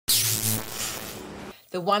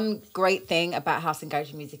the one great thing about house and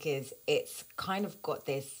garage music is it's kind of got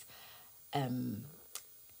this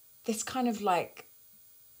kind of like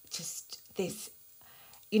just this,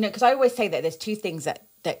 you know, because I always say that there's two things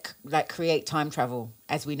that create time travel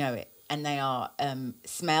as we know it, and they are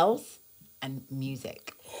smells and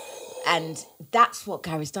music. And that's what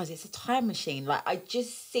garage does. It's a time machine. Like, I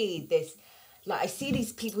just see this, like, I see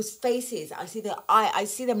these people's faces. I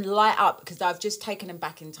see them light up because I've just taken them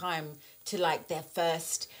back in time to, like, their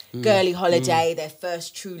first girly holiday, their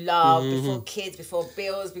first true love, before kids, before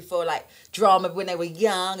bills, before, like, drama when they were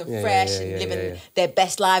young and fresh and living their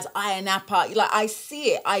best lives. Iron Napa. Like, I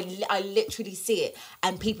see it. I literally see it.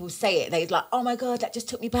 And people say it. They're like, oh, my God, that just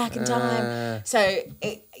took me back in time. So,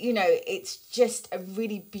 it, you know, it's just a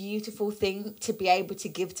really beautiful thing to be able to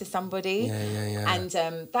give to somebody. And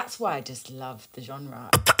that's why I just love the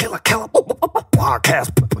genre. Killa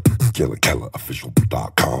podcast.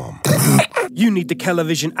 KillaKellaOfficial.com. You need the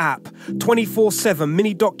Kellavision app. 24/7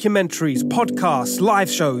 mini documentaries, podcasts, live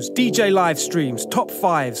shows, DJ live streams, top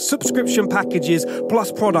fives, subscription packages,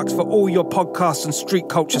 plus products for all your podcasts and street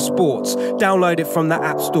culture sports. Download it from the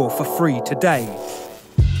App Store for free today.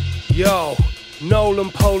 Yo, Nolan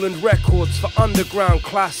Poland Records for underground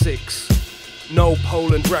classics.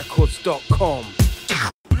 NoPolandRecords.com.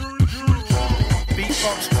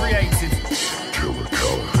 Beatbox created. Killa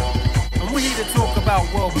Kella. And we're here to talk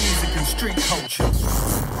about world music and street culture.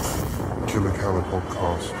 Killa Kella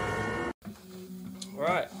podcast.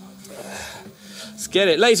 Right. Let's get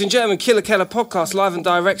it. Ladies and gentlemen, Killa Kella podcast, live and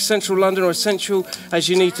direct, central London, or as central as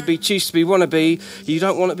you need to be, choose to be, want to be. You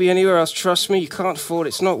don't want to be anywhere else, trust me, you can't afford it,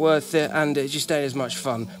 it's not worth it, and it just ain't as much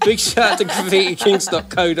fun. Big shout out to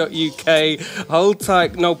GraffitiKings.co.uk. Hold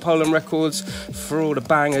tight, No Poland Records for all the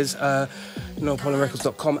bangers.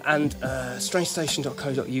 NoPolandRecords.com and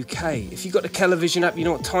StrangeStation.co.uk. If you've got the Kellavision app, you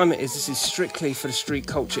know what time it is. This is strictly for the street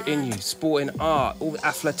culture in you. Sport and art, all the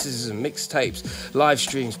athleticism, mixtapes, live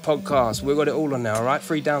streams, podcasts. We've got it all on now, all right?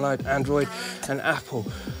 Free download, Android and Apple.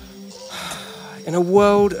 In a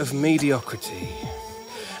world of mediocrity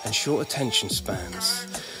and short attention spans,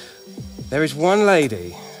 there is one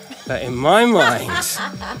lady that in my mind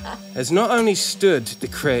has not only stood the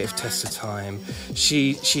creative test of time,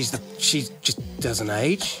 she just doesn't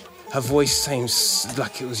age. Her voice seems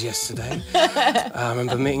like it was yesterday. I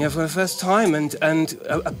remember meeting her for the first time, and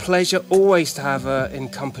a pleasure always to have her in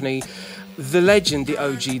company. The legend, the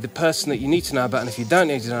OG, the person that you need to know about, and if you don't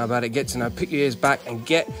need to know about it, get to know, pick your ears back and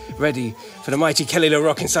get ready for the mighty Kelly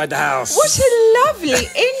LaRock inside the house. What a lovely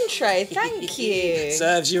intro, thank you.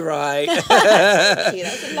 Serves you right. Thank you,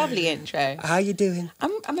 that's a lovely intro. How you doing?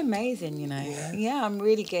 I'm amazing, you know. Yeah, I'm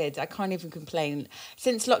really good. I can't even complain.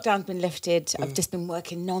 Since lockdown's been lifted, I've just been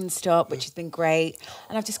working non-stop, which has been great.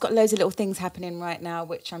 And I've just got loads of little things happening right now,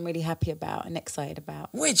 which I'm really happy about and excited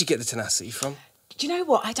about. Where'd you get the tenacity from? Do you know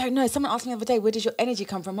what? I don't know. Someone asked me the other day, where does your energy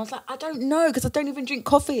come from? I was like, I don't know, because I don't even drink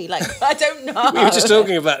coffee. Like, I don't know. We were just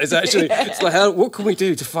talking about this, actually. It's like, what can we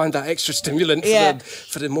do to find that extra stimulant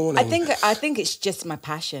for the morning? I think it's just my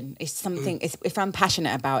passion. It's something, if I'm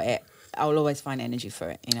passionate about it, I'll always find energy for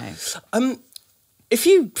it, you know. If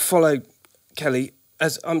you follow Kelly,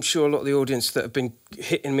 as I'm sure a lot of the audience that have been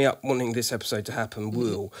hitting me up wanting this episode to happen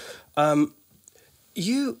will,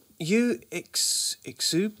 you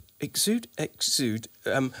exude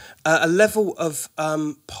a level of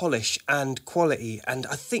polish and quality, and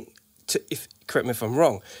I think, correct me if I'm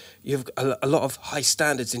wrong, you've got a lot of high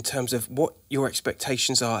standards in terms of what your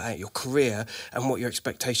expectations are at your career and what your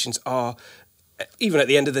expectations are even at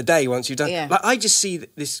the end of the day once you've done. Like, I just see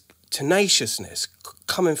this tenaciousness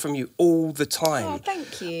coming from you all the time. Oh,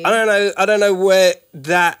 thank you. I don't know where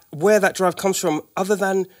that drive comes from, other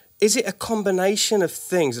than, is it a combination of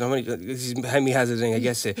things? And this is Hemi hazarding, I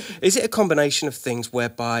guess. Is it a combination of things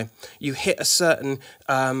whereby you hit a certain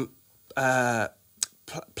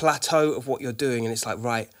plateau of what you're doing, and it's like,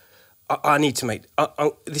 right, I need to make.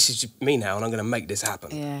 This is me now, and I'm going to make this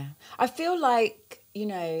happen. Yeah, I feel like, you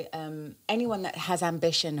know, anyone that has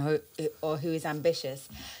ambition or who is ambitious,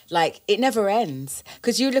 like, it never ends.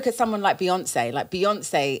 Because you look at someone like Beyonce. Like,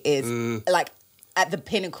 Beyonce is like at the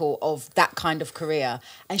pinnacle of that kind of career,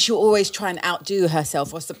 and she'll always try and outdo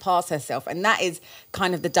herself or surpass herself, and that is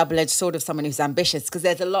kind of the double-edged sword of someone who's ambitious, because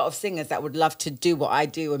there's a lot of singers that would love to do what I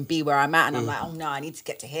do and be where I'm at, and I'm like, oh no, I need to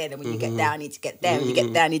get to here, then when you get there I need to get there, when you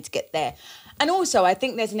get there I need to get there. And also I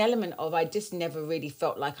think there's an element of, I just never really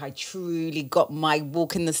felt like I truly got my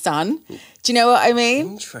walk in the sun. Do you know what I mean?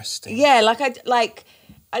 Interesting. Yeah,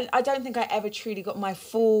 I don't think I ever truly got my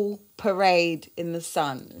full parade in the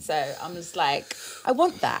sun. So I'm just like, I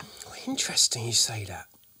want that. Interesting you say that.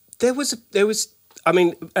 There was I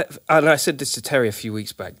mean, and I said this to Terry a few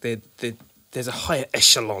weeks back. There's a higher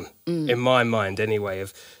echelon in my mind, anyway,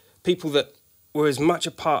 of people that were as much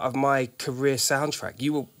a part of my career soundtrack.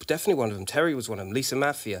 You were definitely one of them. Terry was one of them. Lisa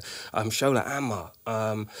Mafia, Shola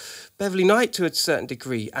Ammar, Beverly Knight to a certain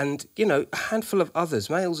degree, and a handful of others,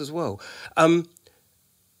 males as well.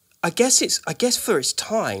 I guess for its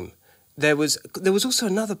time, there was also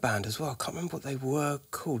another band as well. I can't remember what they were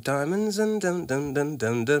called. Diamonds and dun dun dun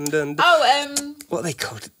dun dun dun. What are they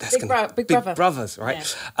called? Big Brother. Brothers,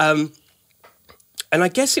 right? Yeah. And I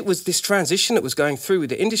guess it was this transition that was going through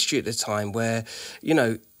with the industry at the time where,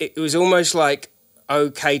 it was almost like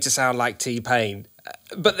okay to sound like T-Pain.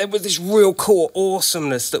 But there was this real core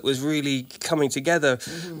awesomeness that was really coming together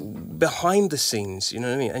behind the scenes, you know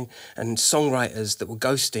what I mean? And songwriters that were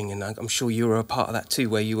ghosting, and I'm sure you were a part of that too,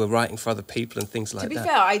 where you were writing for other people and things like that. To be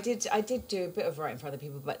fair, I did do a bit of writing for other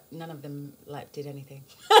people, but none of them did anything.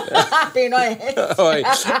 Being honest.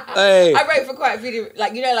 Hey. I wrote for quite a few,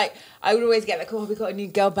 I would always get we got a new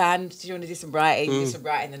girl band. Do you want to do some writing? Do some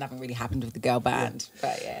writing, and nothing really happened with the girl band. Yeah.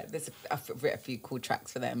 But yeah, I've written a few cool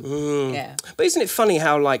tracks for them. Yeah. But isn't it funny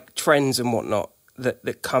how trends and whatnot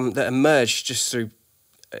that emerge just through,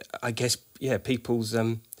 I guess, people's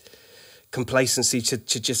complacency to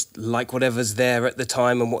just like whatever's there at the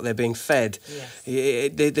time and what they're being fed.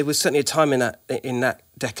 Yes. There was certainly a time in that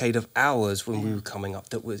decade of ours when we were coming up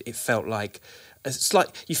it felt like.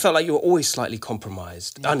 You felt like you were always slightly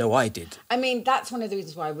compromised. Yeah. I know I did. I mean, that's one of the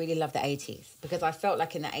reasons why I really love the 80s, because I felt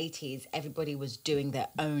like in the 80s, everybody was doing their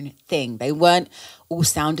own thing. They weren't all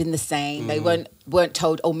sounding the same. They weren't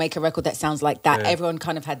told, make a record that sounds like that. Yeah. Everyone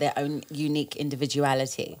kind of had their own unique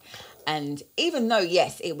individuality. And even though,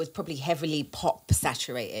 yes, it was probably heavily pop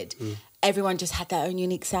saturated, everyone just had their own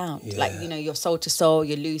unique sound. Yeah. Your Soul to Soul,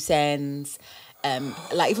 your Loose Ends.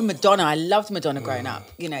 Even Madonna, I loved Madonna growing up,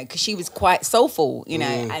 because she was quite soulful,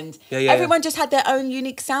 and everyone just had their own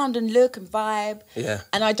unique sound and look and vibe. Yeah.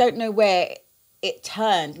 And I don't know where it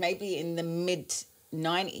turned, maybe in the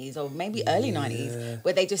mid-90s or maybe early 90s,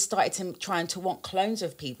 where they just started to want clones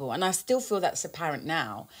of people. And I still feel that's apparent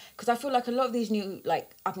now, because I feel like a lot of these new,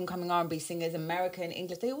 up-and-coming R&B singers, American,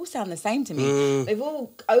 English, they all sound the same to me. They've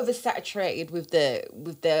all oversaturated with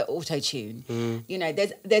the auto-tune.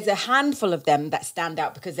 There's a handful of them that stand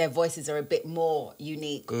out because their voices are a bit more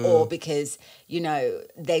unique, or because,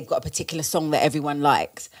 they've got a particular song that everyone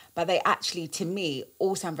likes. But they actually, to me,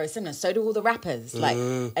 all sound very similar. So do all the rappers.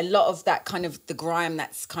 A lot of that kind of the grime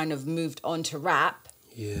that's kind of moved on to rap.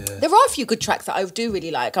 Yeah. There are a few good tracks that I do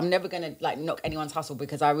really like. I'm never going to knock anyone's hustle,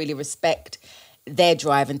 because I really respect their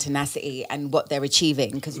drive and tenacity and what they're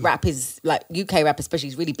achieving. Because rap is, UK rap especially,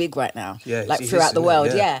 is really big right now. Yeah, throughout the world,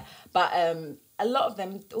 yeah. But a lot of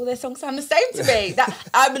them, all their songs sound the same to me.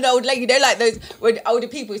 I'm an old lady, those when older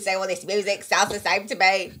people say, this music sounds the same to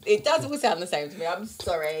me. It does all sound the same to me. I'm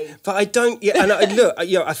sorry. But I don't, and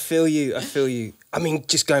I feel you. I mean,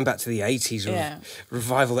 just going back to the 80s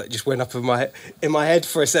revival that just went up in my head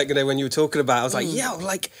for a second there when you were talking about it. I was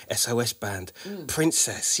like, SOS Band,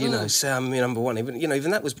 Princess, Say I'm Number One.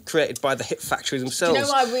 Even that was created by the Hit Factory themselves. Do you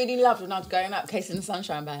know what I really loved when I was growing up? Case in the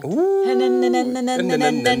Sunshine Band.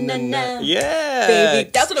 Yeah. Baby,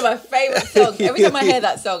 that's one of my favourite songs. Every time I hear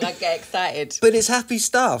that song, I get excited. But it's happy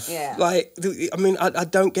stuff. Yeah. I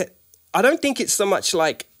don't think it's so much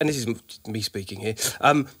like, and this is me speaking here,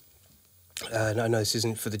 no, this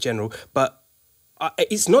isn't for the general, but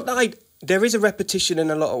it's not that there is a repetition in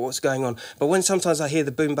a lot of what's going on, but when sometimes I hear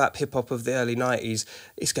the boom bap hip hop of the early 90s,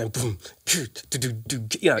 it's going boom,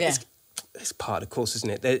 it's part of the course,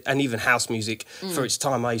 isn't it? And even house music for its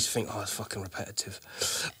time, I used to think, it's fucking repetitive.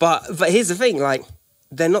 But here's the thing,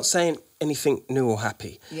 they're not saying anything new or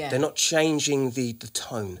happy. Yeah. They're not changing the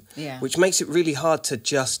tone, which makes it really hard to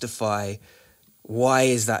justify. Why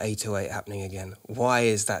is that 808 happening again? Why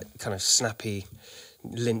is that kind of snappy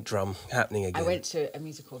lint drum happening again? I went to a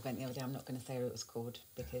musical event the other day. I'm not going to say what it was called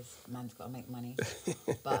because man's got to make money.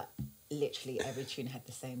 But literally every tune had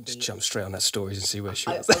the same beat. Just jump straight on that stories and see where she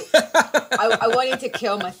was. I wanted to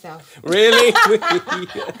kill myself. Really?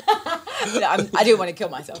 No, I didn't want to kill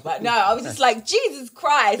myself, but no, I was just like, Jesus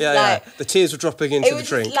Christ. The tears were dropping into the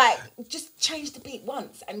drink. It was just change the beat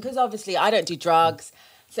once. And because obviously I don't do drugs,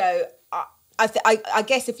 so I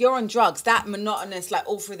guess if you're on drugs, that monotonous,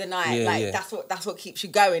 all through the night, that's what keeps you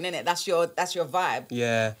going, innit? That's your vibe.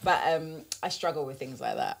 Yeah. But I struggle with things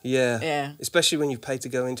like that. Yeah. Yeah. Especially when you pay to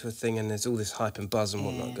go into a thing and there's all this hype and buzz and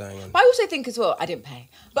whatnot going on. But I also think as well, I didn't pay,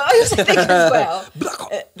 but I also think as well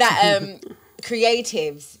that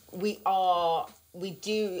creatives, we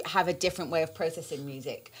do have a different way of processing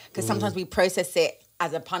music, because sometimes we process it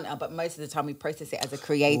as a punter, but most of the time we process it as a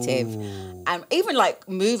creative. And even like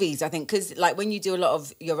movies, I think, because like when you do a lot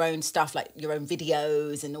of your own stuff, like your own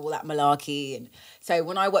videos and all that malarkey, and so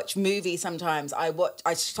when I watch movies, sometimes I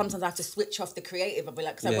sometimes have to switch off the creative. I'll be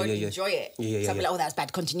like, because I won't enjoy it. So I'll be like, oh, that's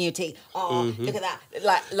bad continuity. Oh, look at that.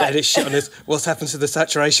 Like that is shit on this. What's happened to the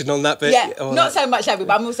saturation on that bit? Yeah, not so much every,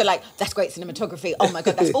 but I'm also like, that's great cinematography. Oh my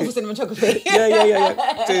God, that's awful cinematography.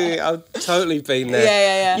 yeah. Dude, I've totally been there.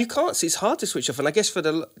 Yeah. You can't. It's hard to switch off, and I guess for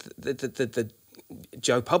the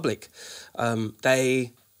Joe public,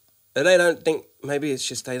 they don't think. Maybe it's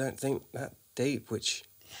just they don't think that deep.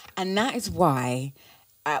 And that is why,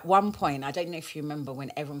 at one point, I don't know if you remember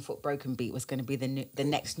when everyone thought Broken Beat was going to be the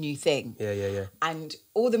next new thing. Yeah. And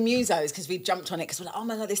all the musos, because we jumped on it, because we're like, oh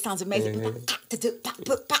my God, this sounds amazing. Yeah.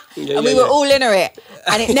 And we were all in it,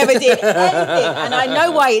 and it never did anything. And I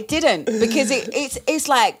know why it didn't, because it's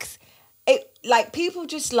like people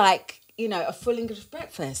just like, you know, a full English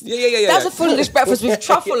breakfast. Yeah. That's a full English breakfast with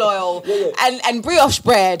truffle oil and brioche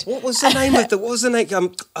bread. What was the name of what was the name?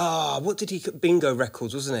 What did he? Bingo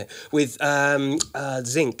Records, wasn't it? With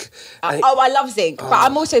Zinc. I love Zinc,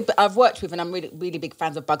 but I've worked with, and I'm really, really big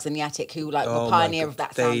fans of Bugs in the Attic, who like were pioneer of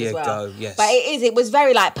that sound as well. Go, yes. But it was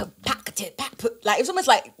very like it was almost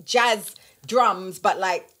like jazz drums, but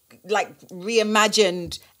like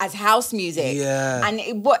reimagined as house music. Yeah. And it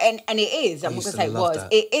is. I'm not gonna say it was.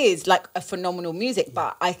 That. It is like a phenomenal music,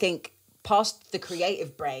 but I think past the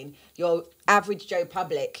creative brain, your average Joe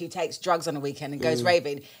public who takes drugs on a weekend and goes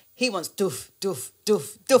raving, he wants doof. He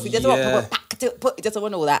doesn't want he doesn't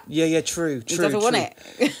want all that. Yeah, true. He doesn't want it.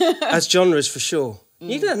 As genres, for sure.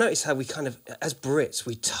 You don't notice how we kind of, as Brits,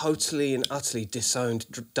 we totally and utterly disowned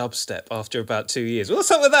dubstep after about 2 years. What's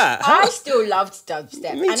up with that? I still loved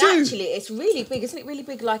dubstep. Me and too. actually, it's really big. Isn't it really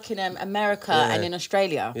big like in America and in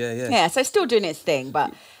Australia? Yeah. Yeah, so it's still doing its thing.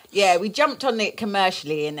 But yeah, we jumped on it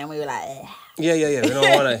commercially and then we were like... Ugh. Yeah. We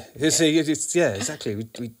don't want to. Yeah, exactly.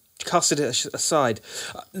 We casted it aside.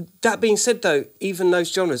 That being said, though, even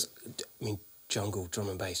those genres, I mean, jungle, drum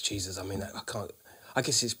and bass, Jesus, I mean, I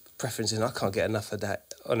guess it's preference, and I can't get enough of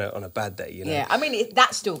that on a bad day, you know. Yeah, I mean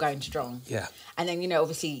that's still going strong. Yeah. And then, you know,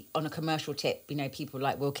 obviously on a commercial tip, you know, people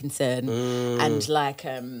like Wilkinson and like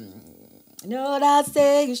no, what I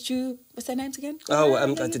say is true. What's their names again? What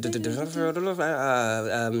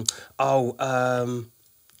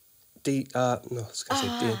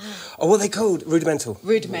are they called? Rudimental.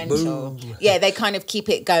 Boom. Yeah, they kind of keep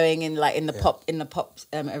it going in the pop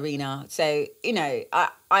arena. So, you know,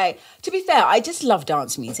 I to be fair, I just love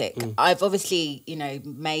dance music. I've obviously, you know,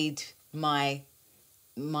 made my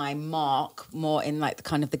mark more in like the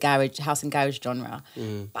kind of the garage, house and garage genre.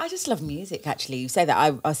 But I just love music, actually. You say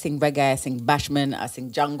that I sing reggae, I sing bashment, I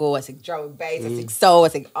sing jungle, I sing drum and bass, I sing soul, I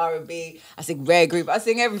sing R&B, I sing rare group, I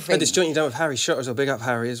sing everything. And this joint you done with Harry Shotters, or big up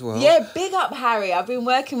Harry as well. Yeah, big up Harry. I've been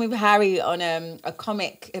working with Harry on a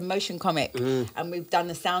motion comic, and we've done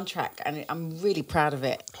the soundtrack, and I'm really proud of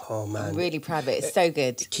it. Oh, man. I'm really proud of it. It's so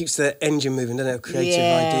good. It keeps the engine moving, doesn't it? Creative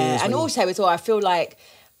ideas. And also as well, I feel like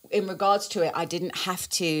in regards to it, I didn't have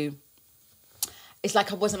to... It's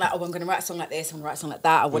like I wasn't like, oh, I'm going to write a song like this, I'm going to write a song like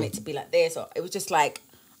that, I want it to be like this. Or it was just like,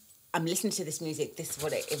 I'm listening to this music, this is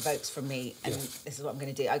what it evokes from me, and this is what I'm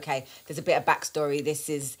going to do. Okay, there's a bit of backstory, this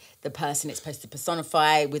is the person it's supposed to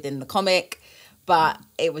personify within the comic, but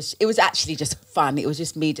it was actually just fun. It was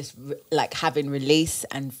just me just like having release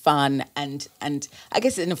and fun, and I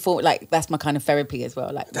guess in a form, like that's my kind of therapy as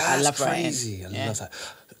well. Like I love crazy. writing. I love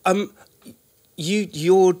that.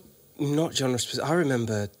 You're not genre specific. I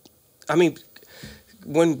remember, I mean,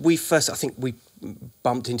 when we first, I think we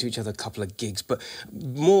bumped into each other a couple of gigs, but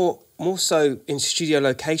more so in studio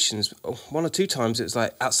locations. One or two times it was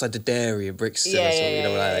like outside the dairy at Brixton or something. You know,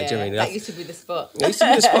 like that. Do you know what I mean? That used to be the spot. It used to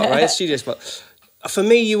be the spot, right? Studio spot. For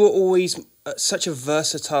me, you were always such a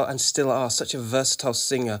versatile, and still are such a versatile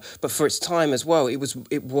singer. But for its time as well, it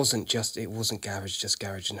wasn't garage, just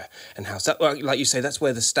garage and house. That, like you say, that's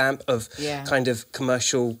where the stamp of kind of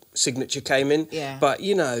commercial signature came in. Yeah. But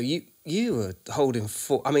you know, you were holding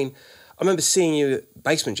full. I mean, I remember seeing you at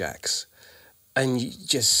Basement Jacks, and you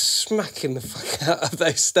just smacking the fuck out of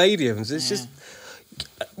those stadiums. It's just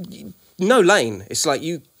no lane. It's like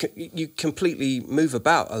you completely move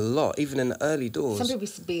about a lot, even in the early doors. Some people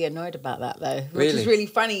used to be annoyed about that though, which Really? is really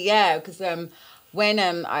funny. Yeah, because when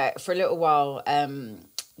I for a little while,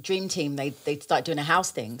 Dream Team they started doing a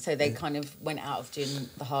house thing, so they kind of went out of doing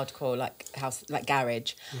the hardcore like house like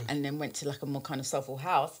garage, and then went to like a more kind of soulful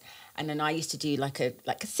house. And then I used to do like a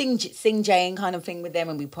Sing Jane kind of thing with them,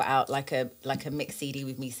 and we put out like a mix CD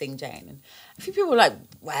with me Sing Jane. And a few people were like,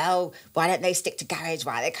 "Well, why don't they stick to garage?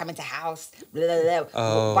 Why are they coming to house?" Blah, blah,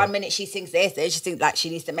 blah. 1 minute she sings this, then she thinks like she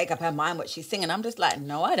needs to make up her mind what she's singing. I'm just like,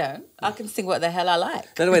 no, I don't. I can sing what the hell I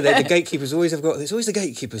like. By the way, the gatekeepers always have got. There's always the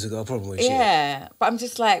gatekeepers have got a problem with shit. Yeah, but I'm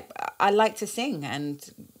just like, I like to sing, and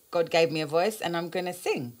God gave me a voice, and I'm gonna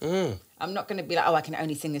sing. I'm not gonna be like, oh, I can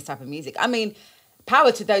only sing this type of music. I mean,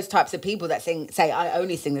 power to those types of people that say I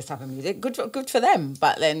only sing this type of music. Good for them.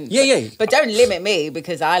 But then But don't limit me,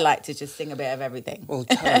 because I like to just sing a bit of everything. Well,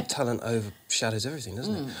 talent overshadows everything,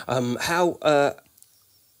 doesn't it?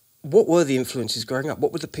 What were the influences growing up?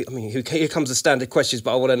 What were the people? I mean, here comes the standard questions,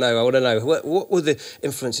 but I want to know. What were the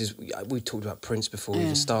influences? We talked about Prince before we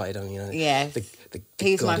even started. Yes,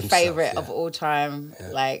 he's my favourite of all time. Yeah.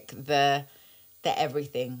 Like the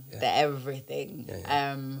everything, the everything.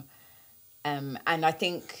 And I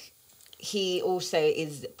think he also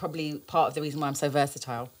is probably part of the reason why I'm so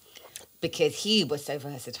versatile, because he was so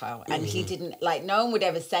versatile, and he didn't like. No one would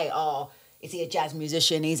ever say, "Oh, is he a jazz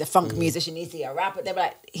musician? He's a funk musician. Is he a rapper?" They were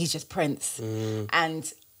like, "He's just Prince,"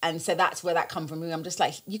 and so that's where that come from. I'm just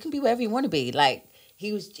like, you can be wherever you want to be. Like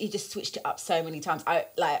he just switched it up so many times.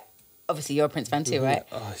 Obviously you're a Prince fan too, right?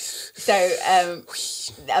 Oh. So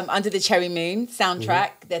Under the Cherry Moon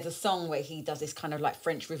soundtrack, there's a song where he does this kind of like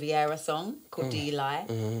French Riviera song called Do You Lie?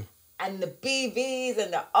 And the BVs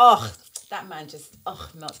and that man just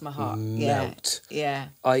melts my heart. Melt. Yeah.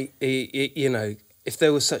 If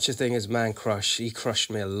there was such a thing as man crush, he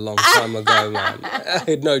crushed me a long time ago, man.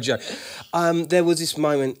 No joke. There was this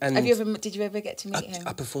moment, and did you ever get to meet him?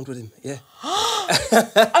 I performed with him. Yeah.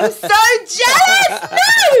 I'm so jealous.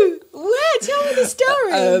 No. Where? Tell me the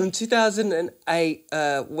story. 2008,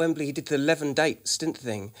 Wembley. He did the 11-date stint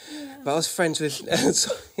thing, but I was friends with.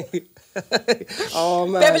 Oh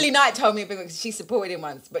man! Beverly Knight told me because she supported him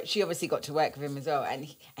once, but she obviously got to work with him as well. And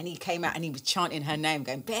he came out and he was chanting her name,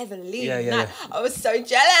 going Beverly Knight. Yeah. I was so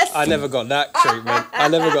jealous. I never got that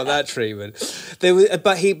treatment.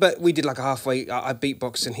 But we did like a halfway. I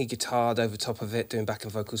beatboxed and he guitared over top of it, doing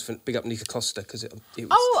backing vocals for Big Up Nika Costa, because it was.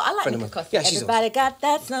 Oh, I like Nika Costa. Yeah, everybody got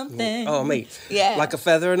that something. Oh, mate. Yeah. Like a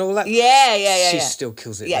Feather and all that. Yeah. She still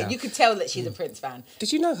kills it. Yeah, now. you could tell that she's a Prince fan.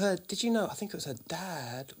 Did you know her? I think it was her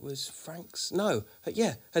dad was Frank's. No,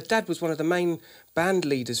 her dad was one of the main band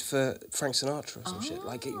leaders for Frank Sinatra or some shit.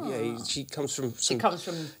 Like, she comes from.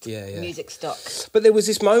 Music stock. But there was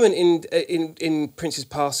this moment in Prince's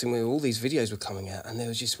passing where all these videos were coming out, and there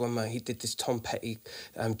was just one moment he did this Tom Petty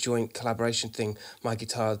joint collaboration thing. My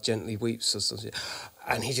Guitar Gently Weeps or something.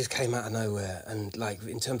 And he just came out of nowhere, and like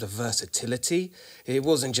in terms of versatility, it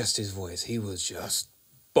wasn't just his voice. He was just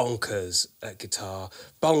bonkers at guitar,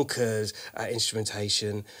 bonkers at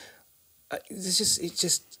instrumentation. Are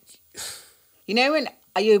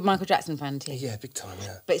you a Michael Jackson fan too? Yeah, big time,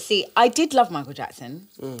 yeah. But see, I did love Michael Jackson.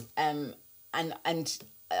 And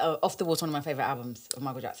Off the Wall's one of my favourite albums of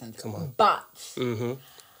Michael Jackson's. Come on. But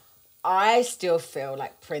I still feel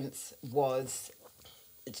like Prince was,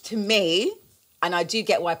 to me, and I do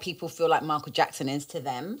get why people feel like Michael Jackson is to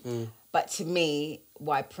them, but to me,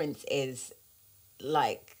 why Prince is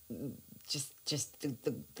like just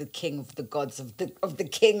the king of the gods of the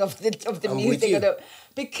king of the music,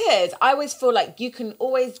 because I always feel like you can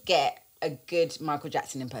always get a good Michael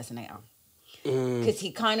Jackson impersonator, because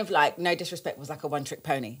he kind of, like, no disrespect, was like a one-trick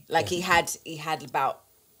pony. Like he had about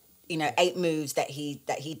 8 moves that he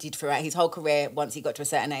did throughout his whole career once he got to a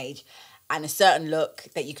certain age, and a certain look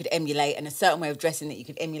that you could emulate, and a certain way of dressing that you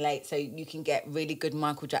could emulate, so you can get really good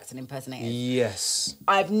Michael Jackson impersonators. Yes.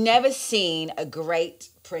 I've never seen a great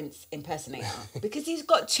Prince impersonator because he's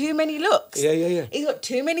got too many looks. Yeah. He's got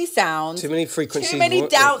too many sounds. Too many frequencies. Too many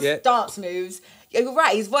dance moves. You're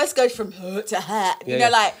right, his voice goes from her to her.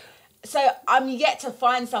 So I'm yet to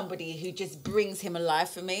find somebody who just brings him alive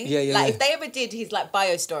for me. If they ever did his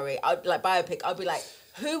biopic, I'd be like,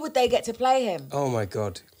 who would they get to play him? Oh my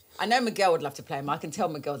God. I know Miguel would love to play him. I can tell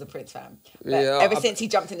Miguel's a Prince fan. But since he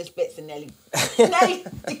jumped in the Spitz and nearly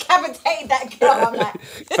decapitated that girl, I'm like...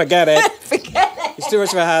 Forget it. It's too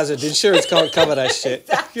much of a hazard. Insurance can't cover that shit.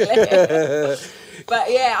 Exactly.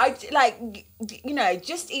 But yeah, I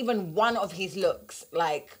just even one of his looks,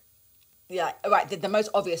 the most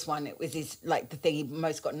obvious one was his, the thing he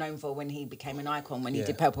most got known for when he became an icon, when he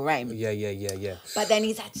did Purple Rain. Yeah. But then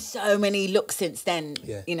he's had so many looks since then.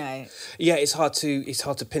 Yeah, it's hard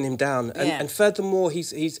to pin him down, and furthermore,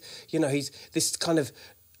 he's this kind of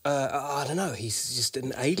I don't know, he's just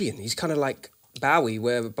an alien. He's kind of like Bowie,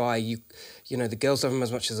 whereby the girls love him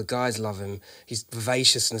as much as the guys love him. His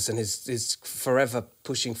vivaciousness and his forever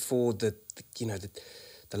pushing forward the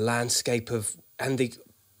the landscape of and the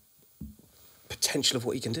potential of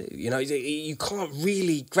what he can do. You know, you can't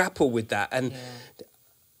really grapple with that. And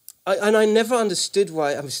I never understood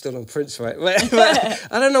why. I'm still on Prince, right? But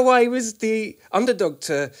I don't know why he was the underdog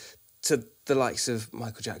to the likes of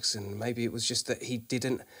Michael Jackson. Maybe it was just that he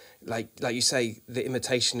didn't like you say, the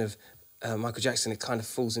imitation of Michael Jackson. It kind of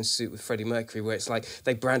falls in suit with Freddie Mercury, where it's like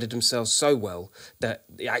they branded themselves so well that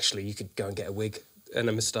actually you could go and get a wig and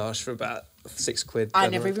a moustache for about £6. I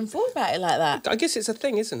never even thought about it like that. I guess it's a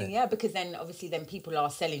thing, isn't it? Yeah, because then obviously then people are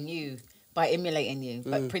selling you by emulating you,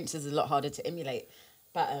 but Prince is a lot harder to emulate.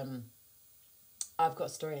 But I've got a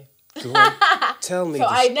story. Go on. Tell me. So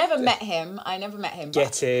I never met him.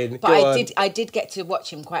 Get in. But I did get to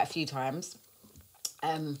watch him quite a few times.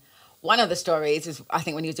 One of the stories was, I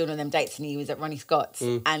think, when he was doing one of them dates and he was at Ronnie Scott's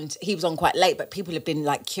and he was on quite late, but people had been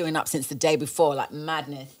like queuing up since the day before, like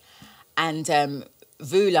madness. And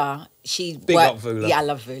Vula, Big up Vula. Yeah, I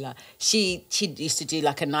love Vula. She used to do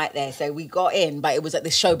like a night there, so we got in, but it was at the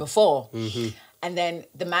show before. Mm-hmm. And then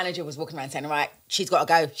the manager was walking around saying, right, she's got to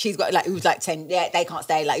go. She's got, like, he was like saying, yeah, they can't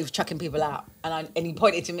stay. Like, he was chucking people out. And he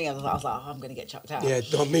pointed to me. I was like, oh, I'm going to get chucked out. Yeah,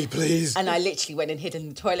 not me, please. And I literally went and hid in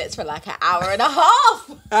the toilets for like an hour and a half.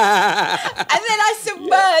 And then I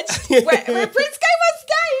submerged when Prince came on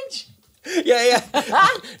stage. Yeah.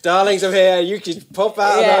 Darlings, I'm here. You can pop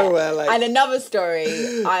out of nowhere. Like. And another story,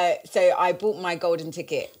 I bought my golden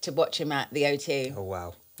ticket to watch him at the O2. Oh,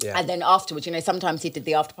 wow. Yeah. And then afterwards, you know, sometimes he did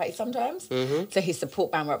the after party sometimes. Mm-hmm. So his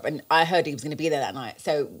support band were up and I heard he was going to be there that night.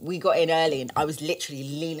 So we got in early and I was literally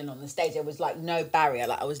leaning on the stage. There was like no barrier.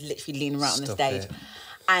 Like I was literally leaning right on the stage. It.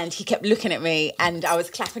 And he kept looking at me and I was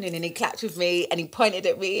clapping in and he clapped with me and he pointed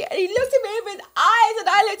at me and he looked at me with his eyes and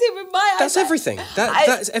I looked at him with my eyes. That's everything.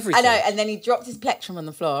 That's everything. I know. And then he dropped his plectrum on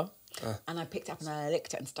the floor. And I picked it up and I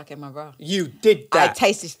licked it and stuck it in my bra. You did that? I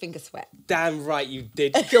tasted his finger sweat. Damn right you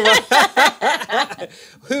did. Come on.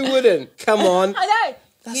 Who wouldn't? Come on. I know.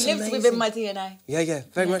 That's he lives amazing. within my DNA. Yeah,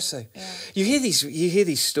 very much so. Yeah. You hear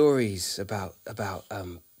these stories about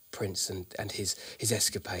Prince and his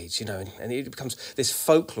escapades, you know, and it becomes this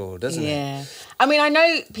folklore, doesn't it? Yeah. I mean, I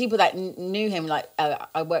know people that knew him, like,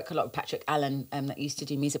 I work a lot with Patrick Allen, that used to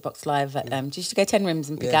do Music Box Live at, used to go 10 Rooms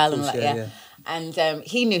in Pigalle and all that, yeah. And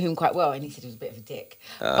he knew him quite well, and he said he was a bit of a dick.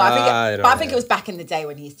 But I think it was back in the day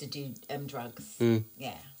when he used to do drugs. Mm.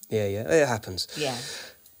 Yeah. Yeah, it happens. Yeah.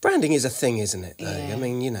 Branding is a thing, isn't it? Though? Yeah. I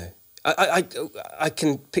mean, you know, I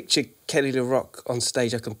can picture Kelly LaRock on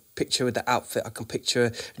stage. I can picture with the outfit. I can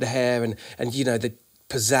picture the hair and you know the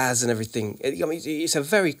pizzazz and everything. I mean, it's a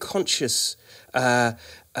very conscious, a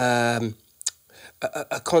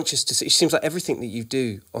conscious decision. It seems like everything that you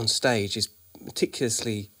do on stage is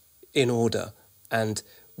meticulously in order and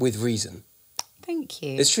with reason. Thank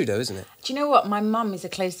you. It's true though, isn't it? Do you know what? My mum is a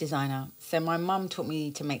clothes designer. So my mum taught me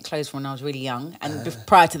to make clothes when I was really young. And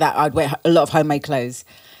prior to that, I'd wear a lot of homemade clothes.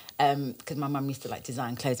 Because my mum used to like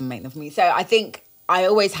design clothes and make them for me. So I think I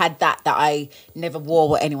always had that I never wore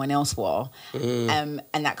what anyone else wore. And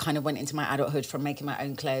that kind of went into my adulthood from making my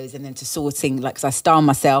own clothes and then to sorting, like, because I style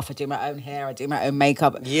myself, I do my own hair, I do my own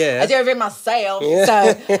makeup. Yeah. I do everything myself. Yeah.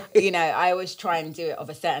 So, you know, I always try and do it of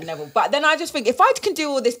a certain level. But then I just think, if I can do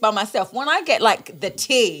all this by myself, when I get, like, the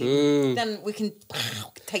tea, then we can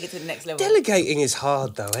take it to the next level. Delegating is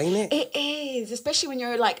hard though, ain't it? It is, especially when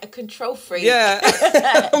you're, like, a control freak. Yeah,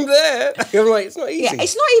 I'm there. I'm like, it's not easy. Yeah,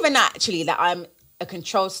 it's not even actually that I'm a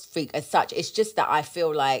control freak as such. It's just that I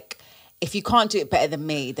feel like if you can't do it better than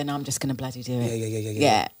me, then I'm just gonna bloody do it.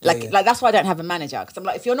 Yeah. Like that's why I don't have a manager, because I'm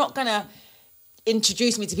like, if you're not gonna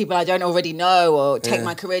introduce me to people I don't already know or take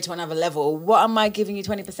my career to another level, what am I giving you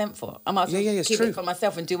 20% for? I might as well keep it for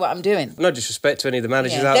myself and do what I'm doing. No disrespect to any of the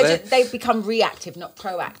managers out there. They've become reactive, not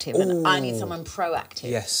proactive. Ooh. And I need someone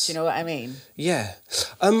proactive. Yes. Do you know what I mean? Yeah.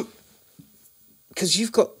 Because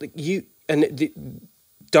you've got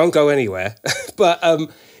don't go anywhere. But,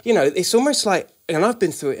 you know, it's almost like, and I've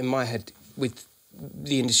been through it in my head with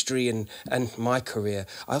the industry and my career.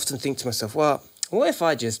 I often think to myself, well, what if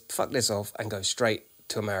I just fuck this off and go straight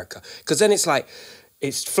to America? Because then it's like,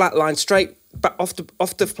 it's flatline straight back off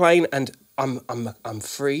the plane and I'm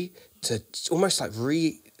free to almost like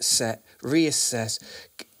reset, reassess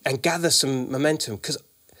and gather some momentum because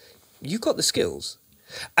you've got the skills.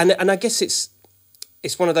 And I guess it's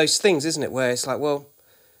one of those things, isn't it, where it's like, well,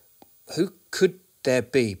 who could there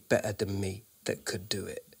be better than me that could do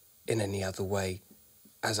it in any other way,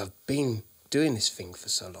 as I've been doing this thing for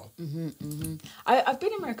so long? Mm-hmm, mm-hmm. I've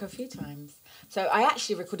been in America a few times. So I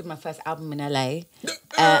actually recorded my first album in LA.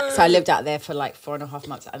 So I lived out there for like 4.5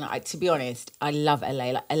 months. And to be honest, I love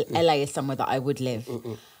LA. Like, LA is somewhere that I would live.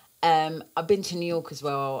 I've been to New York as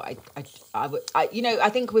well. I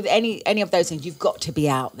think with any of those things, you've got to be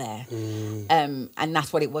out there, and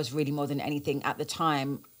that's what it was really more than anything at the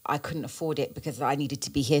time. I couldn't afford it because I needed to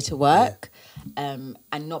be here to work, and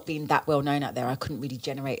not being that well known out there, I couldn't really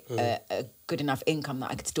generate a good enough income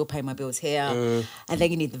that I could still pay my bills here. And then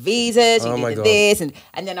you need the visas, you need this, and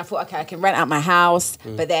then I thought, okay, I can rent out my house,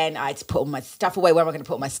 but then I had to put all my stuff away. Where am I going to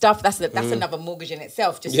put all my stuff? That's another mortgage in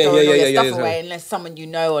itself. Just throwing all your stuff away unless someone you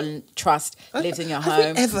know or trust lives in your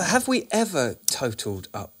home. Have we ever totaled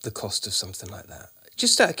up the cost of something like that?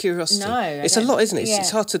 Just out of curiosity. No, it's a lot, isn't it? It's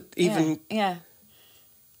hard to even. Yeah.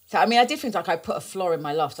 So, I mean, I did things like I put a floor in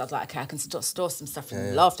my loft. I was like, okay, I can store some stuff in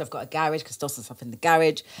the loft. I've got a garage, I can store some stuff in the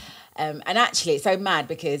garage. And actually, it's so mad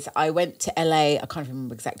because I went to LA, I can't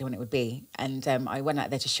remember exactly when it would be. And I went out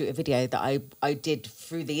there to shoot a video that I did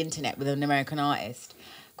through the internet with an American artist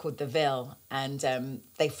called The Ville. And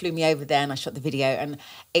they flew me over there and I shot the video. And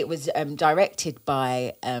it was directed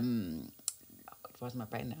by, where's my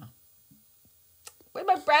brain now? Where's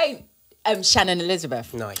my brain? Shannon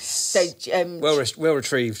Elizabeth. Nice. So well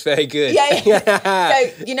retrieved. Very good. Yeah.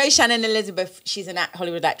 So you know Shannon Elizabeth, she's an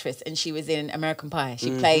Hollywood actress, and she was in American Pie.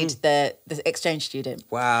 She played the exchange student.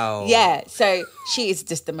 Wow. Yeah. So she is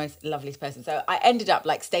just the most loveliest person. So I ended up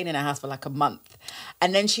like staying in her house for like a month,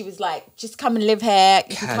 and then she was like, "Just come and live here.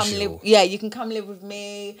 You can come live. Yeah, you can come live with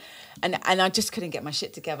me." And I just couldn't get my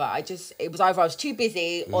shit together. It was either I was too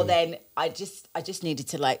busy or then I just needed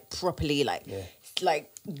to like properly like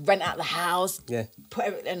rent out the house. Yeah.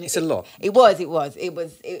 And it's a lot. It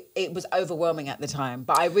was overwhelming at the time,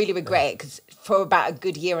 but I really regret it because for about a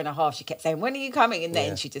good year and a half she kept saying, "When are you coming?" And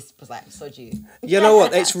then she just was like, "Sod you." You know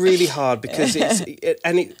what? It's really hard because it's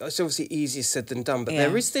obviously easier said than done. But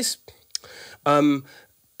there is this,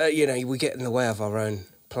 we get in the way of our own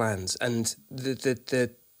plans, and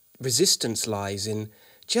the resistance lies in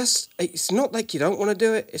it's not like you don't want to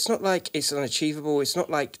do it. It's not like it's unachievable. It's not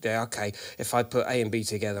like, okay, if I put A and B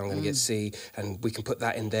together, I'm going to get C, and we can put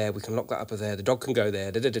that in there. We can lock that up there. The dog can go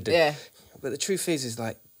there. Yeah. But the truth is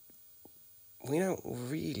like, we don't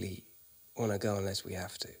really want to go unless we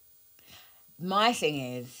have to. My thing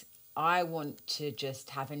is, I want to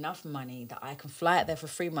just have enough money that I can fly out there for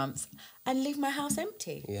 3 months and leave my house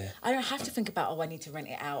empty. Yeah. I don't have to think about, I need to rent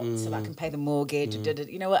it out so that I can pay the mortgage.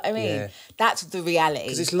 You know what I mean? Yeah. That's the reality.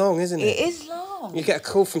 Because it's long, isn't it? It is long. You get a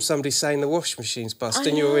call from somebody saying the washing machine's bust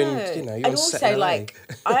and you're in, you're and on also, set in LA. like,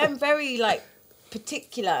 I am very, like,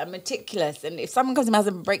 particular and meticulous. And if someone comes to my house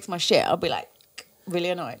and breaks my shit, I'll be like, really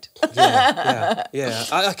annoyed. Yeah.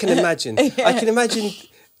 I can imagine. I can imagine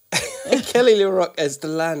Kelly LaRock as the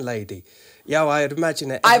landlady. Yeah, I'd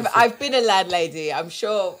imagine it. I've been a landlady. I'm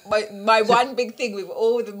sure my one big thing with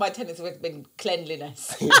all of my tenants has been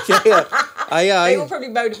cleanliness. They all probably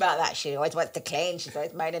moan about that. She always wants to clean. She's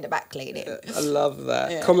always moaning about cleaning. I love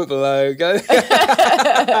that. Yeah. Comment below. Go.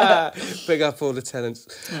 Big up all the tenants.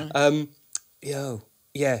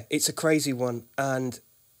 It's a crazy one, and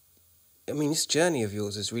I mean, this journey of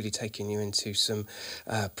yours has really taken you into some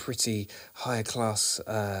pretty higher class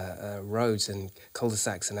roads and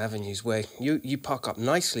cul-de-sacs and avenues where you park up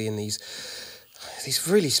nicely in these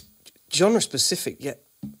really genre specific yet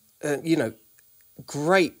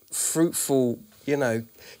great fruitful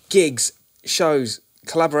gigs, shows,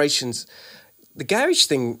 collaborations. The garage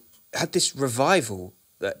thing had this revival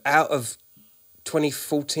that out of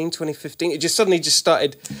 2014, 2015, it just suddenly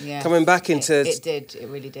started coming back into. It did. It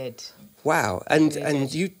really did. Wow,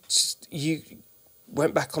 and you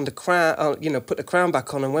went back on the crown, put the crown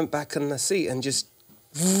back on and went back on the seat and just,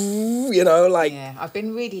 Yeah, I've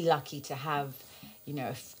been really lucky to have,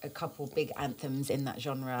 a couple big anthems in that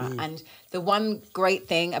genre. And the one great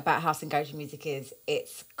thing about house and garage music is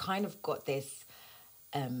it's kind of got this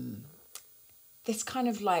kind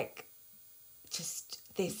of like, just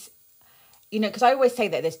this, because I always say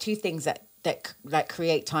that there's two things that like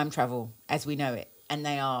create time travel as we know it. And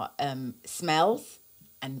they are smells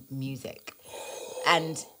and music.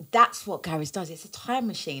 And that's what garage does. It's a time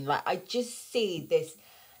machine. Like, I just see this,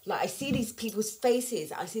 like, I see these people's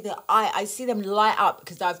faces. I see them light up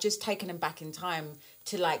because I've just taken them back in time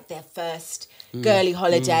to, like, their first girly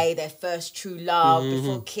holiday, their first true love,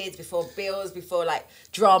 before kids, before bills, before, like,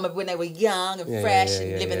 drama when they were young and fresh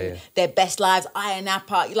and living their best lives. Iron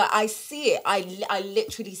Napa. Like, I see it. I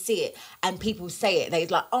literally see it. And people say it. They're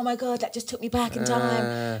like, oh, my God, that just took me back in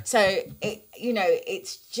time. So,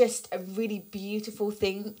 it's just a really beautiful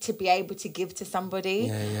thing to be able to give to somebody.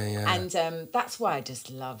 And that's why I just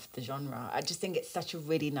love the genre. I just think it's such a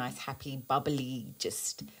really nice, happy, bubbly,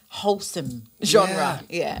 just wholesome genre.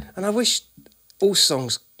 Yeah. And I wish all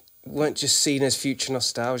songs weren't just seen as future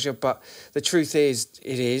nostalgia, but the truth is,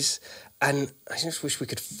 it is. And I just wish we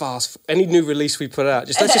could any new release we put out.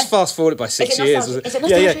 Let's just fast forward it by 6 years. Is it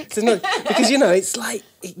nostalgic? Because it's like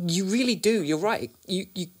you really do. You're right. You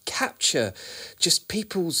capture just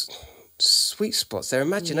people's sweet spots, their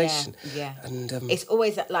imagination. Yeah. And it's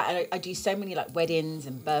always like I do so many like weddings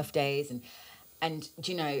and birthdays and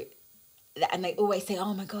do you know, and they always say,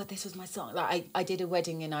 "Oh my God, this was my song." Like I did a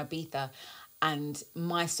wedding in Ibiza. And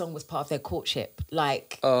my song was part of their courtship.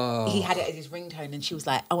 Like, he had it as his ringtone, and she was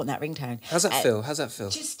like, "I want that ringtone." How's that feel?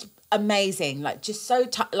 Just amazing. Like, just so,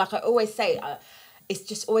 like I always say, it's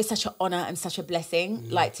just always such an honour and such a blessing,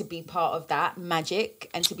 like, to be part of that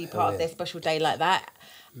magic and to be part of their special day like that.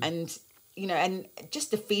 And, you know, and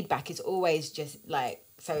just the feedback is always just like,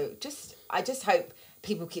 I just hope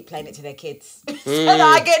people keep playing it to their kids so that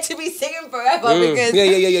I get to be singing forever because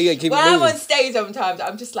Keep when I'm on stage sometimes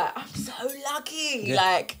I'm just like, I'm so lucky.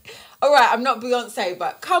 Like, all right, I'm not Beyonce,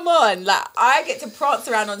 but come on, like I get to prance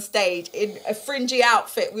around on stage in a fringy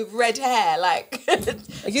outfit with red hair, like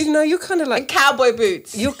you're kind of like and cowboy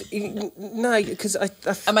boots. No, because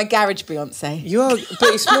I'm a garage Beyonce. You are, but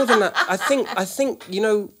it's more than that. I think you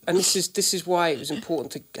know, and this is why it was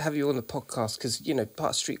important to have you on the podcast, because you know, part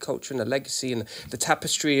of street culture and the legacy and the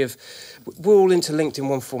tapestry of we're all interlinked in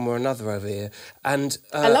one form or another over here. And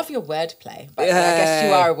I love your wordplay. I guess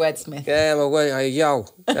you are a wordsmith. Yeah, I'm a word. Yo,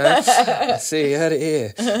 see, you heard it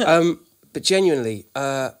here. But genuinely,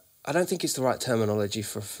 I don't think it's the right terminology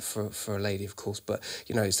for a lady, of course. But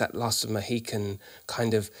you know, it's that last of Mohican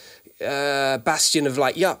kind of bastion of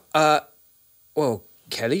like, well,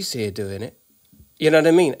 Kelly's here doing it. You know what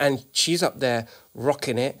I mean? And she's up there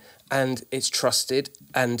rocking it, and it's trusted.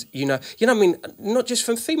 And you know what I mean? Not just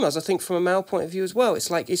from females, I think from a male point of view as well.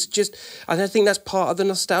 It's like, it's just, I don't think that's part of the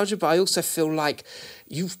nostalgia, but I also feel like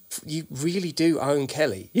you really do own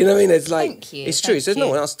Kelly. You know what I mean? It's like, thank you, it's true. There's no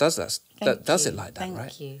one else does that does you. it like that,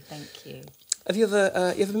 right? Thank you. Have you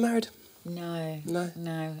ever been married? No.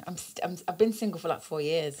 No. I've been single for like 4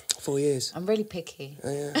 years. 4 years. I'm really picky.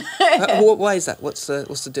 Yeah. Why is that? What's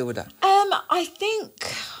the deal with that? I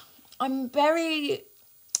think I'm very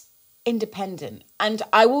independent, and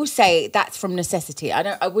I will say that's from necessity.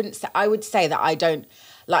 I would say that I don't,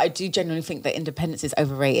 like, I do genuinely think that independence is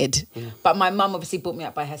overrated. But my mum obviously brought me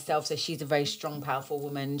up by herself, so she's a very strong, powerful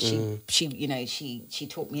woman. She you know, she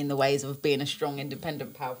taught me in the ways of being a strong,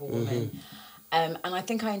 independent, powerful woman. And I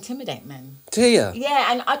think I intimidate men. Do you?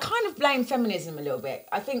 Yeah, and I kind of blame feminism a little bit.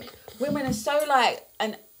 I think women are so like,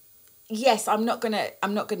 and yes, I'm not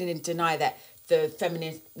gonna deny that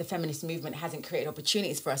the feminist movement hasn't created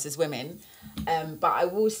opportunities for us as women. But I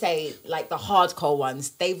will say, like, the hardcore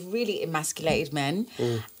ones, they've really emasculated men,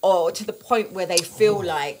 or to the point where they feel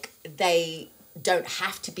like they don't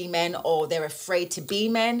have to be men, or they're afraid to be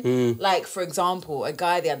men. Like, for example, a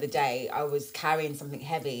guy the other day, I was carrying something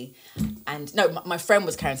heavy, and my friend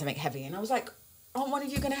was carrying something heavy, and I was like, aren't one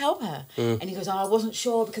of you going to help her? And he goes, I wasn't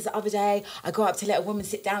sure because the other day I got up to let a woman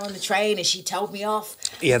sit down on the train and she told me off.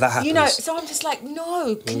 Yeah, that happens. You know, so I'm just like,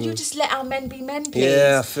 no, can you just let our men be men, please?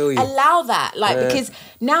 Yeah, I feel you. Allow that. Like, because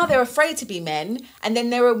now they're afraid to be men, and then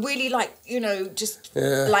there are really, like, you know, just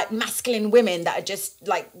like masculine women that are just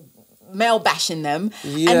like male bashing them,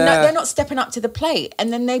 and they're not stepping up to the plate,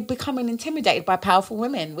 and then they becoming intimidated by powerful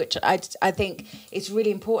women, which I think it's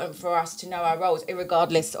really important for us to know our roles,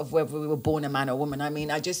 irregardless of whether we were born a man or woman. I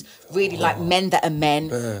mean, I just really like men that are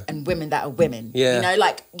men and women that are women. You know,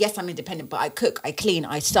 like, yes, I'm independent, but I cook, I clean,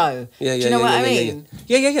 I sew. Do you know what I mean?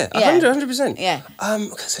 Yeah. 100%. Yeah.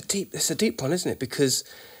 It's a deep one, isn't it? Because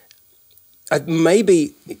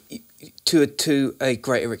maybe to a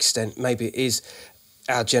greater extent, maybe it is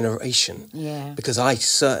our generation. Yeah. Because I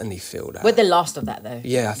certainly feel that. We're the last of that, though.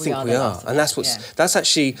 Yeah, I think we are. And that's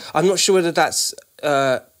actually, I'm not sure whether that's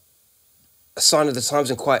a sign of the times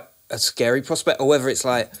and quite a scary prospect, or whether it's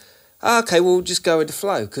like, okay, we'll just go with the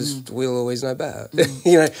flow because we'll always know better.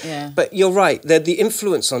 You know. Yeah. But you're right. The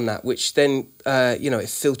influence on that, which then it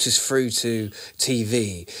filters through to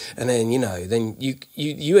TV, and then then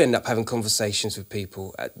you end up having conversations with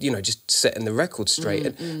people, just setting the record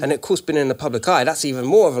straight, and of course, being in the public eye, that's even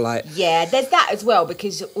more of a like. Yeah, there's that as well,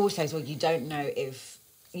 because also as well, you don't know if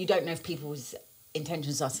people's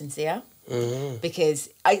intentions are sincere. Because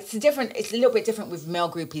it's a little bit different with male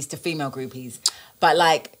groupies to female groupies, but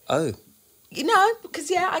like,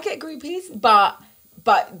 because I get groupies, but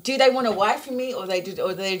do they want a wife from me, or they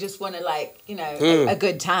just want to, like, a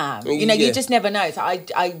good time? You just never know. So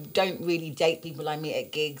I don't really date people I meet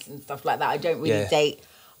at gigs and stuff like that. I don't really date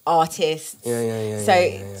artists.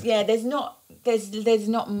 There's not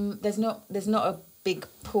a big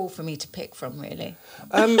pool for me to pick from, really.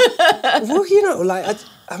 Well, you know, like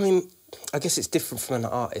I mean, I guess it's different from an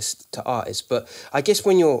artist to artist, but I guess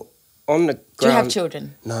when you're on the ground... Do you have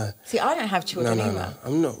children? No. See, I don't have children either. No.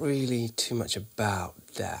 I'm not really too much about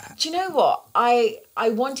that. Do you know what? I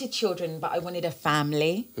wanted children, but I wanted a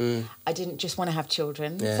family. I didn't just want to have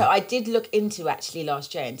children. Yeah. So I did look into, actually,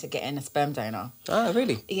 last year, into getting a sperm donor. Ah,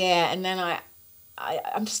 really? Yeah, and then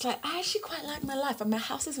I'm just like, I actually quite like my life, and my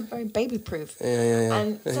house isn't very baby-proof. Yeah.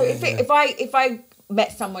 And so if I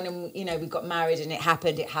met someone and, you know, we got married and it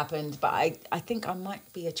happened, but I think I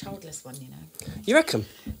might be a childless one, you know. You reckon?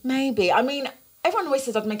 Maybe. I mean, everyone always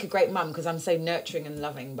says I'd make a great mum because I'm so nurturing and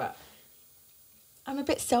loving, but I'm a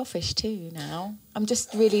bit selfish too now. I'm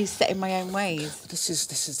just really set in my own ways. This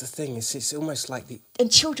is the thing. It's almost like the... And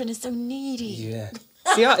children are so needy. Yeah.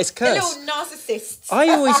 The artist They're curse. little narcissists. I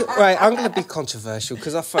always... Right, I'm going to be controversial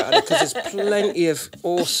because there's plenty of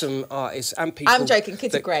awesome artists and people... I'm joking.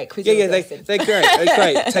 Kids are great. Kids Yeah, are they're great. They're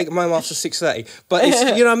great. Take mine after 6:30. But it's,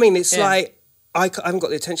 you know what I mean? It's like, I haven't got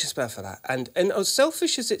the attention span for that. And as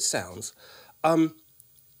selfish as it sounds,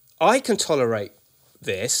 I can tolerate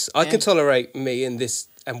this. I can tolerate me and this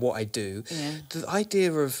and what I do. Yeah. The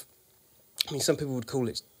idea of... I mean, some people would call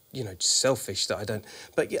it, you know, just selfish that I don't...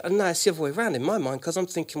 But yeah, no, it's the other way around in my mind because I'm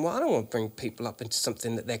thinking, well, I don't want to bring people up into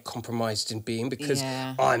something that they're compromised in being because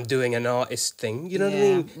I'm doing an artist thing. You know what I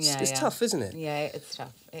mean? It's tough, isn't it? Yeah, it's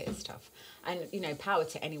tough. It is tough. And, you know, power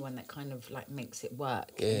to anyone that kind of, like, makes it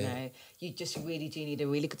work. Yeah. You know, you just really do need a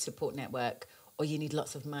really good support network, or you need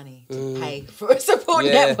lots of money to pay for a support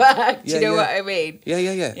network. Do you know what I mean? Yeah.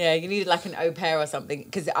 Yeah, you need like an au pair or something.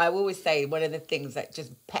 Because I always say one of the things that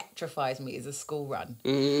just petrifies me is a school run.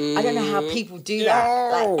 I don't know how people do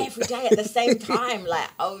that. Like every day at the same time. Like,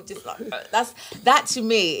 just like, that to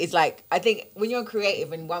me is like, I think when you're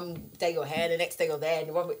creative and one day you're here, the next day you're there,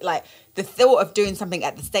 and like the thought of doing something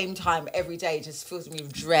at the same time every day just fills me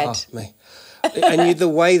with dread. Oh, me. And the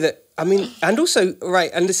way that, I mean, and also,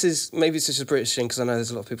 right, and this is, maybe it's just a British thing, because I know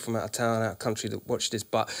there's a lot of people from out of town, out of country that watch this,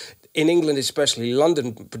 but in England especially,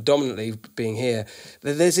 London predominantly being here,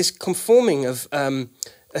 there's this conforming of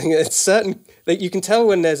certain, that you can tell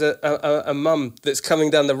when there's a mum that's coming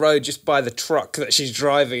down the road just by the truck that she's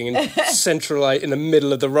driving in centralite in the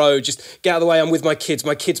middle of the road, just get out of the way, I'm with my kids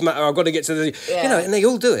matter, I've got to get to the, you know, and they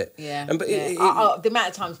all do it. Yeah. And, the amount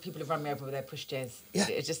of times people have run me over with their pushchairs,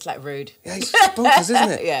 it's just like rude. Yeah, it's bonkers,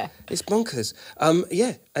 isn't it? Yeah. It's bonkers.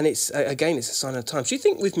 And it's, again, it's a sign of the times. Do you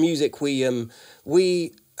think with music we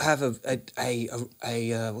have a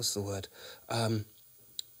what's the word?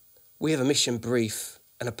 We have a mission brief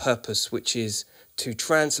and a purpose, which is to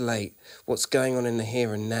translate what's going on in the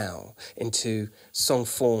here and now into song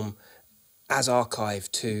form as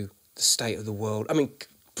archive to the state of the world. I mean,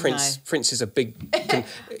 Prince is a big...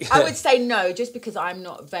 I would say no, just because I'm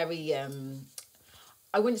not very...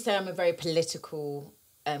 I wouldn't say I'm a very political...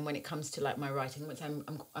 when it comes to like my writing, I'm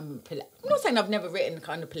not saying I've never written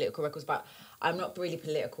kind of political records, but I'm not really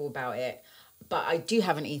political about it. But I do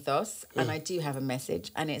have an ethos and I do have a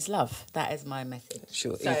message, and it's love. That is my message.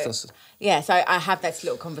 Sure, so, ethos. Yeah, so I have that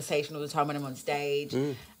little conversation all the time when I'm on stage,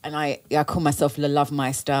 and I call myself the Love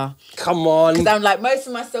Meister. Come on. Because I'm like, most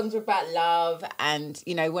of my songs are about love, and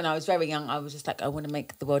you know, when I was very young, I was just like, I want to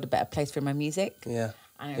make the world a better place for my music. Yeah.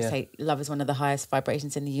 And I would say love is one of the highest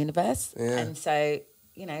vibrations in the universe, and so.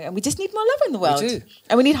 You know, and we just need more love in the world. We do.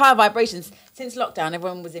 And we need higher vibrations. Since lockdown,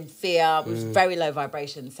 everyone was in fear. It was very low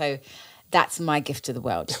vibrations. So that's my gift to the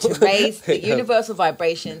world, to raise the universal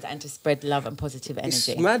vibrations and to spread love and positive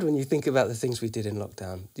energy. It's mad when you think about the things we did in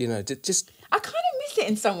lockdown. You know, just... I kind of miss it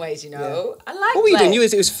in some ways, you know. I like. What were you doing?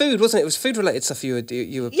 It was food, wasn't it? It was food-related stuff you were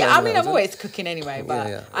Yeah, I mean, I'm always cooking anyway,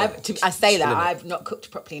 but I say that Chilling. I've not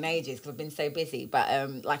cooked properly in ages because I've been so busy.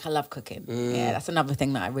 But like, I love cooking. Yeah, that's another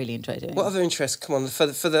thing that I really enjoy doing. What other interests? Come on, for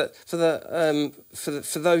those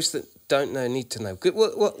that don't know, need to know.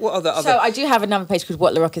 What other? So I do have another page called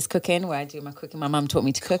What La Rock is Cooking, where I do my cooking. My mum taught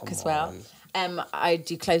me to cook as well. I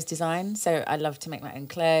do clothes design, so I love to make my own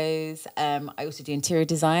clothes. I also do interior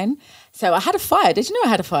design. So I had a fire. Did you know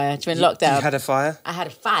I had a fire during lockdown? You had a fire? I had a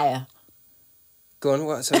fire. Go on.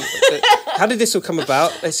 How did this all come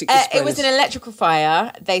about? It was an electrical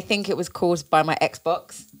fire. They think it was caused by my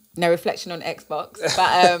Xbox. No reflection on Xbox.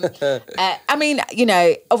 But, I mean, you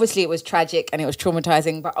know, obviously it was tragic and it was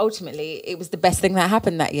traumatizing, but ultimately it was the best thing that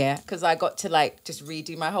happened that year because I got to, like, just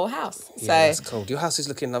redo my whole house. Yeah, that's cool. Your house is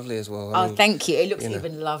looking lovely as well. I mean, thank you. It looks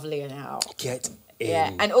even lovelier now. Get in.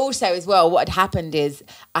 Yeah, and also as well, what had happened is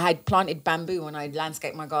I had planted bamboo when I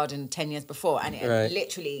landscaped my garden 10 years before, and it had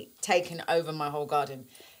literally taken over my whole garden.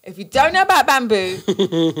 If you don't know about bamboo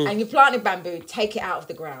and you're planting bamboo, take it out of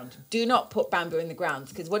the ground. Do not put bamboo in the ground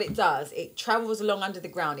because what it does, it travels along under the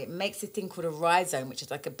ground. It makes a thing called a rhizome, which is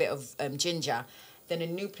like a bit of ginger. Then a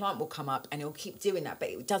new plant will come up and it will keep doing that, but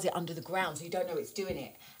it does it under the ground, so you don't know it's doing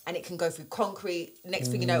it. And it can go through concrete. Next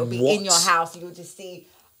thing you know, it'll be in your house. You'll just see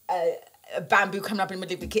a bamboo coming up in the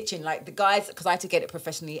middle of the kitchen. Like the guys, because I had to get it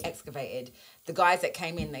professionally excavated. The guys that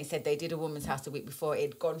came in, they said they did a woman's house a week before. It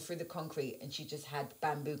had gone through the concrete and she just had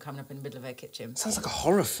bamboo coming up in the middle of her kitchen. Sounds like a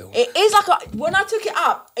horror film. It is like when I took it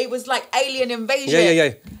up, it was like alien invasion.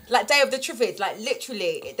 Yeah. Like Day of the Triffids, like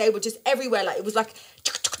literally, they were just everywhere. Like it was like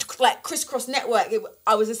crisscross network.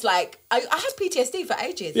 I was just like, I had PTSD for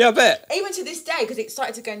ages. Yeah, I bet. Even to this day, because it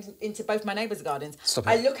started to go into both my neighbours' gardens. Stop it.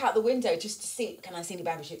 I look out the window just to see, can I see any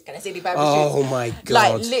bamboo shoots? Can I see any bamboo shoots? Oh my God.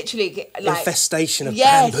 Like literally, like infestation of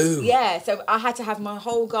bamboo. Yeah, so I had to have my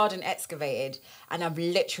whole garden excavated, and I've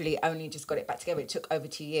literally only just got it back together. It took over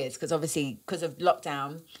 2 years because obviously because of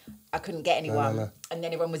lockdown, I couldn't get anyone, and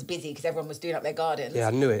then everyone was busy because everyone was doing up their gardens. Yeah,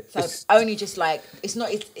 I knew it. So it's only just like it's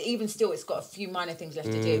even still. It's got a few minor things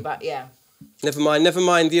left to do, but yeah. Never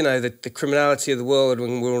mind. You know the criminality of the world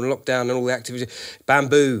when we're on lockdown and all the activity.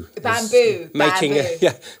 Bamboo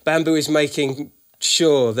is making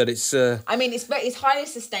sure that it's. I mean, it's highly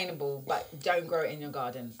sustainable, but don't grow it in your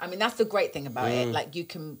garden. I mean, that's the great thing about it. Like you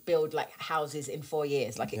can build like houses in 4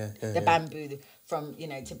 years. Like the bamboo from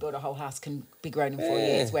to build a whole house can be grown in 4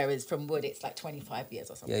 years, whereas from wood it's like 25 years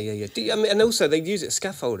or something. Yeah. And also they use it as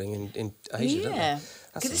scaffolding in Asia. Don't they?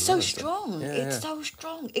 Because it's so strong. So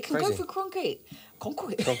strong. It can go through concrete.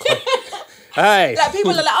 Hey. Like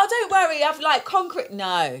people are like, oh, don't worry, I've like concrete.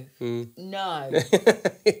 No.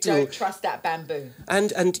 Don't trust that bamboo.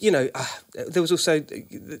 And there was also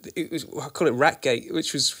I call it Ratgate,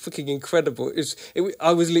 which was fucking incredible.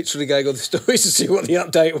 I was literally going on the stories to see what the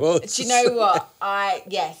update was. Do you know what?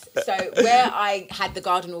 So where I had the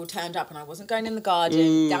garden all turned up and I wasn't going in the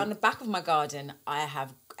garden, down the back of my garden, I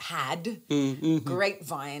have had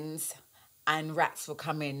grapevines. And rats will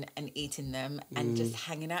come in and eating them and just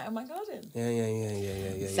hanging out in my garden.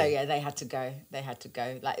 Yeah. So they had to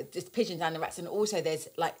go. Like just pigeons and the rats, and also there's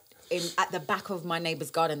like at the back of my neighbour's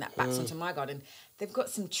garden that backs onto my garden. They've got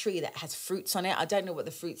some tree that has fruits on it. I don't know what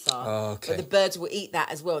the fruits are. Oh, okay. But the birds will eat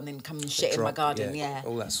that as well and then come and shit in my garden. Yeah.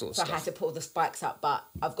 All that sort of stuff. stuff. So I had to pull the spikes up, but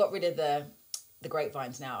I've got rid of the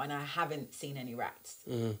grapevines now, and I haven't seen any rats.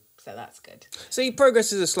 So that's good. See,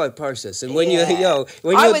 progress is a slow process, and I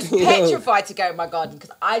was petrified to go in my garden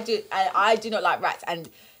because I do not like rats. And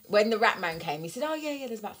when the rat man came, he said, "Oh yeah,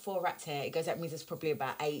 there's about 4 rats here." He goes, "That means there's probably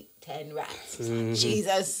about 8, 10 rats." He's like,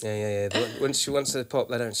 Jesus. Yeah. Once they pop,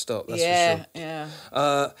 they don't stop. That's for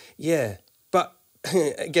sure. Yeah. But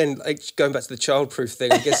again, like going back to the childproof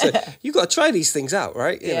thing, I guess you've got to try these things out,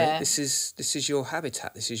 right? You know, this is your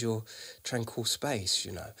habitat. This is your tranquil space.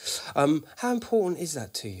 How important is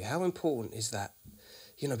that to you? How important is that?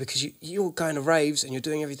 Because you're going to raves and you're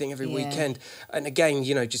doing everything every weekend. And again,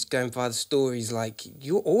 just going by the stories, like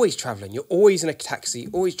you're always travelling, you're always in a taxi,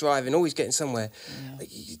 always driving, always getting somewhere.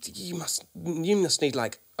 You must need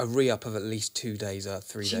like a re-up of at least 2 days or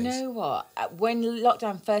 3 days. Do you know what? When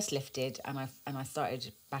lockdown first lifted and I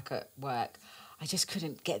started back at work, I just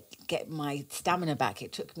couldn't get my stamina back.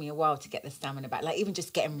 It took me a while to get the stamina back. Like even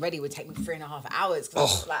just getting ready would take me 3.5 hours because I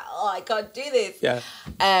was like, I can't do this. Yeah.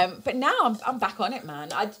 But now I'm back on it,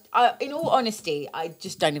 man. I in all honesty, I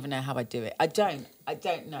just don't even know how I do it. I don't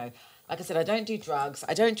know. Like I said, I don't do drugs.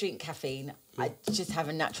 I don't drink caffeine. I just have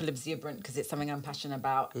a natural exuberant because it's something I'm passionate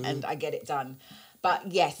about and I get it done.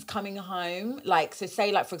 But yes, coming home,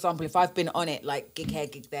 say for example, if I've been on it, like gig here,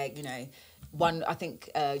 gig there, I think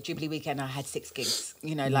Jubilee weekend I had 6 gigs,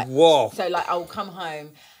 Whoa. So I'll come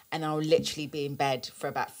home and I'll literally be in bed for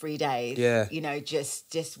about 3 days. Yeah.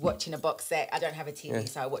 Just watching a box set. I don't have a TV,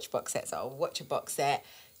 so I watch box sets. So I'll watch a box set,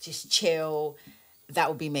 just chill. That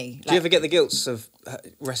would be me. Do you ever get the guilt of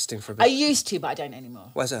resting for a bit? I used to, but I don't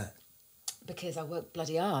anymore. Why's that? Because I work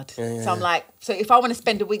bloody hard. So I'm like, so if I want to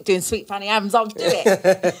spend a week doing Sweet Fanny Adams, I'll do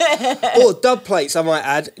it. Or dub plates, I might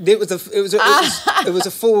add. It was a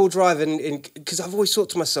 4-wheel drive, in because I've always thought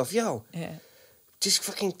to myself, just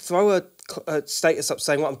fucking throw a status up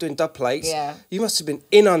saying, I'm doing dub plates. Yeah. You must have been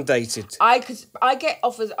inundated. I get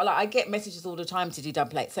offers, I get messages all the time to do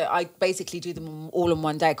dub plates. So I basically do them all in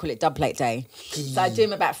one day. I call it dub plate day. So I do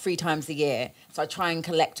them about 3 times a year. So I try and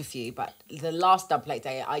collect a few. But the last dub plate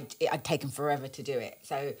day, I'd taken forever to do it.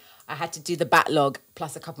 So I had to do the backlog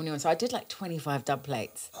plus a couple new ones. So I did like 25 dub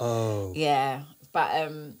plates. Oh. Yeah.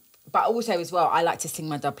 but also as well, I like to sing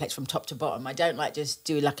my doublets from top to bottom. I don't like just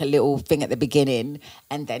do like a little thing at the beginning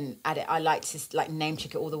and then add it. I like to like name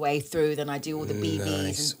check it all the way through. Then I do all the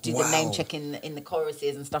BBs and do the name check in the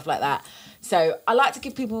choruses and stuff like that. So I like to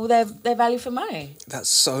give people their value for money. That's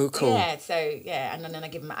so cool. Yeah, and then I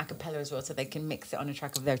give them a cappella as well, so they can mix it on a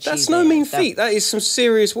track of their choosing. That's no mean feat. That is some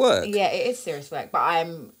serious work. Yeah, it is serious work, but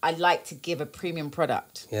I like to give a premium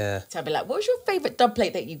product. Yeah. So I'd be like, what was your favourite dub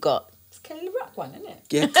plate that you got? It's Kelly LeRock one, isn't it?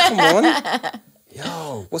 Yeah, come on.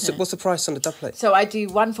 Yo, what's the price on the dub plate? So I do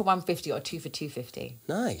 1 for 150 or 2 for 250.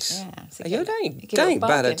 Nice. Yeah. So Yo, that ain't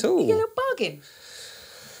bad at all. You get a little bargain.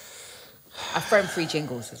 I throw in free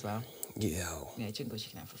jingles as well. Yo. Yeah, jingles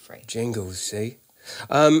you can have for free. Jingles, see?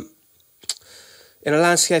 In a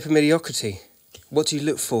landscape of mediocrity, what do you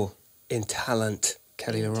look for in talent,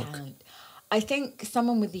 Kelly LeRock? Talent. I think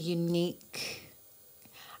someone with a unique...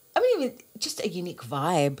 just a unique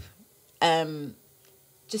vibe.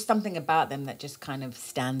 Just something about them that just kind of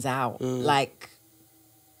stands out. Like,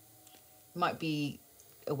 might be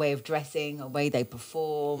a way of dressing, a way they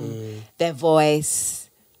perform, their voice,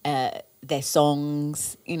 their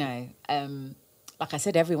songs, you know. Like I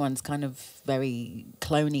said, everyone's kind of very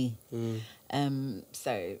cloney.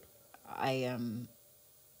 So I...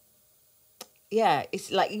 yeah,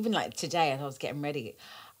 it's like, even like today as I was getting ready,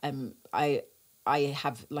 I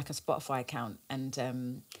have like a Spotify account,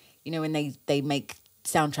 and you know, when they make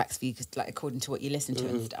soundtracks for you, like according to what you listen to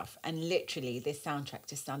and stuff, and literally this soundtrack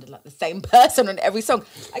just sounded like the same person on every song.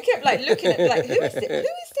 I kept like looking at like, who is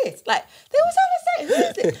this? Like, they all sound the same. Who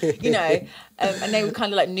is it? You know, and they were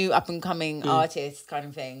kind of like new up and coming artists kind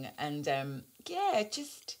of thing, and yeah,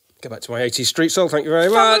 just go back to my 80s street soul. Thank you very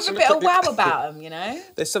much. With a bit of wow about them, you know.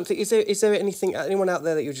 There's something. Is there anyone out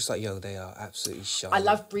there that you're just like, yo, they are absolutely shy? I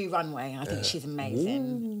love Bree Runway. I think she's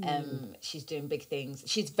amazing. She's doing big things.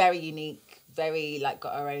 She's very unique. Very like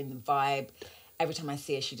got her own vibe. Every time I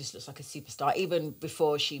see her, she just looks like a superstar. Even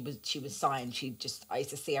before she was signed, I used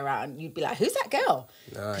to see her out, and you'd be like, "Who's that girl?"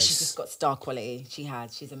 Because she's just got star quality.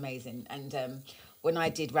 She's amazing. And when I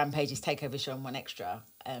did Rampage's takeover show on 1Xtra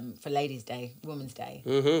for Ladies' Day, Women's Day,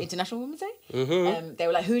 International Women's Day, they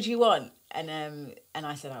were like, "Who do you want?" And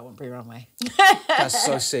I said, "I want Bree Runway." That's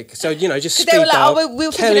so sick. So, you know, just speak they were like, up. "Oh,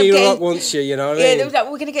 we'll Kelly LeRock wants you, you know what I mean? They were like,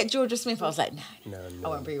 "We're going to get Georgia Smith." I was like, no. I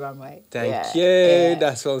want Bree Runway. Thank you. Yeah.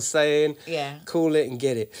 That's what I'm saying. Yeah. Call it and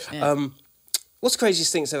get it. Yeah. What's the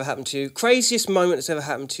craziest thing that's ever happened to you? Craziest moment that's ever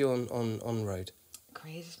happened to you on road?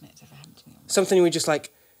 Craziest moment that's ever happened to me on road. Something you were just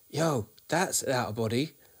like, yo, that's out of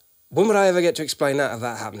body. When would I ever get to explain that of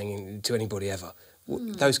that happening to anybody ever?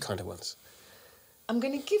 Those kind of ones. I'm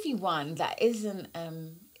going to give you one that isn't...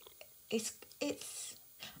 It's.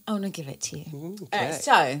 I want to give it to you. Okay.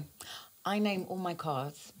 So, I name all my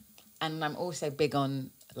cars, and I'm also big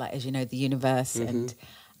on, like, as you know, the universe, and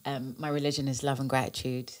my religion is love and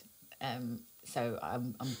gratitude. So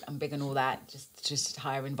I'm big on all that, just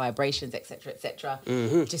higher in vibrations, etc., etc.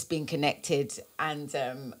 Just being connected, and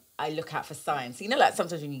I look out for signs. You know, like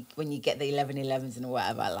sometimes when you get the 1111s and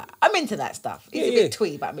whatever, like I'm into that stuff. It's a bit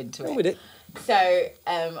twee, but I'm into it. With it. So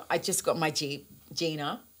I just got my Jeep,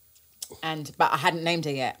 Gina, but I hadn't named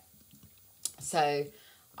her yet. So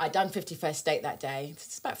I done 51st Date that day.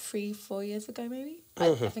 It's about 3-4 years ago, maybe.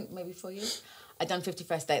 I think maybe 4 years. I done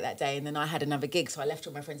 51st Date that day, and then I had another gig, so I left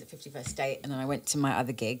all my friends at 51st Date, and then I went to my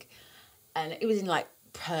other gig, and it was in like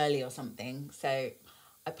Purley or something. So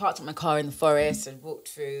I parked up my car in the forest and walked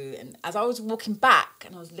through, and as I was walking back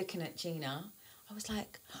and I was looking at Gina, I was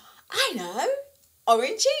like, I know,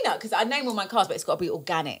 Orange Gina, because I name all my cars, but it's got to be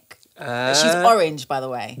organic. She's orange, by the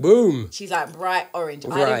way. Boom. She's like bright orange.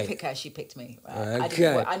 I didn't pick her, she picked me. Right?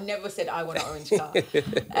 Okay. I never said I want an orange car.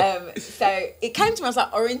 So it came to me, I was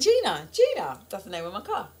like, Orangina. Gina, that's the name of my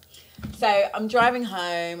car. So I'm driving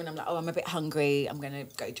home and I'm like, I'm a bit hungry. I'm going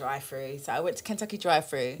to go drive-through. So I went to Kentucky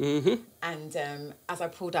drive-through. And as I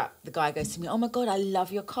pulled up, the guy goes to me, "Oh my God, I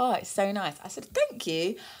love your car. It's so nice." I said, "Thank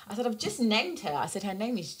you." I said, "I've just named her." I said, "Her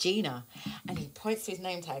name is Gina." And he points to his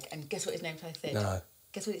name tag, and guess what his name tag said? No.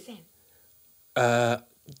 Guess what it said?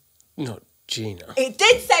 Not Gina. It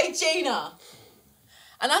did say Gina.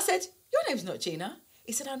 And I said, "Your name's not Gina."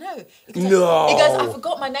 He said, "I know." He goes, No. He goes, "I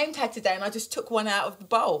forgot my name tag today and I just took one out of the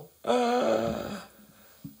bowl."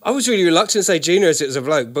 I was really reluctant to say Gina as it was a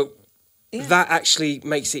bloke, but that actually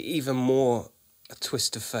makes it even more a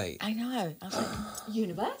twist of fate. I know. I was like,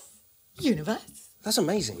 Universe? That's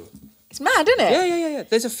amazing. It's mad, isn't it? Yeah.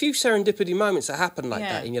 There's a few serendipity moments that happen like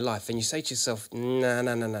that in your life, and you say to yourself, nah.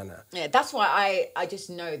 Yeah, that's why I just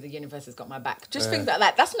know the universe has got my back. Just things like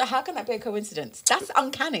that. That's not. How can that be a coincidence? That's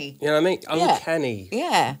uncanny. You know what I mean? Uncanny.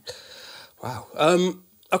 Yeah. Wow.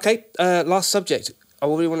 Okay, last subject. I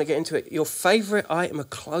really want to get into it. Your favourite item of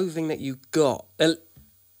clothing that you got. That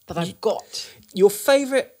I've got. Your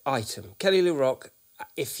favourite item, Kelly Lou Rock,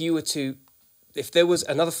 if there was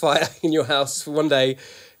another fire in your house for one day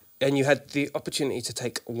and you had the opportunity to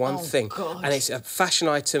take one thing, God. and it's a fashion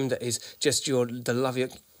item that is just the love of your...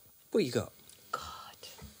 What you got? God.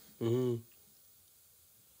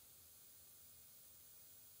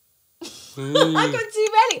 I got too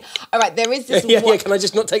many. All right, there is this Yeah, can I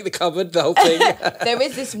just not take the cupboard, the whole thing? There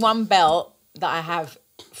is this one belt that I have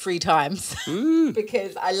 3 times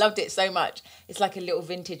because I loved it so much. It's like a little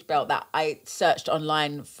vintage belt that I searched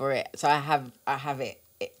online for it. So I have it.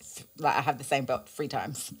 It's like I have the same belt 3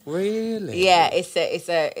 times. Really? Yeah, it's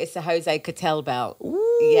a Jose Cattell belt. Ooh.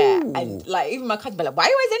 Yeah, and like even my cousin be like, "Why are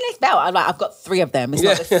you always in this belt?" I'm like, "I've got 3 of them. It's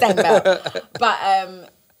not the same belt." But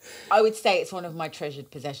I would say it's one of my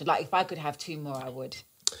treasured possessions. Like if I could have 2 more, I would.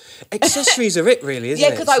 Accessories are it, really, isn't it?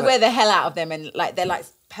 Yeah, because I wear the hell out of them, and like they're like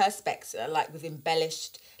perspex, like with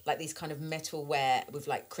embellished, like these kind of metal wear with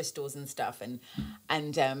like crystals and stuff, and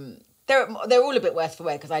they're all a bit worse for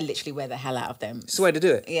wear because I literally wear the hell out of them. It's the way to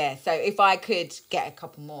do it. Yeah, so if I could get a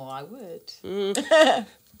couple more, I would.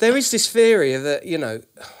 There is this theory that,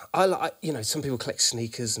 some people collect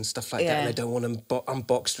sneakers and stuff like that and they don't want them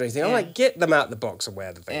unboxed or anything. I'm like, get them out the box and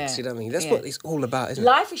wear the things. Yeah. You know what I mean? That's what it's all about, isn't it?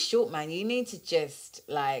 Life is short, man. You need to just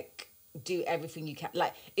like do everything you can.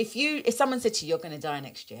 Like if someone said to you, "You're going to die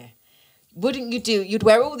next year," wouldn't you you'd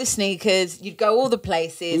wear all the sneakers, you'd go all the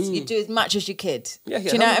places, you'd do as much as you could. Yeah, do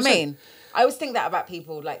you know what I 100%. mean? I always think that about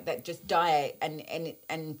people like that just die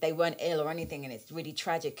and they weren't ill or anything, and it's really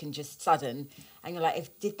tragic and just sudden. And you're like,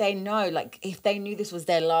 if they knew this was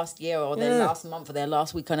their last year or their last month or their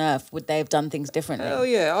last week on Earth, would they have done things differently? Oh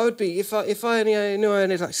yeah, I would be if I only knew I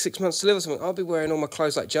only had like 6 months to live or something. I'd be wearing all my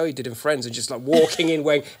clothes like Joey did in Friends and just like walking in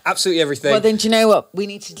wearing absolutely everything. Well, then do you know what? We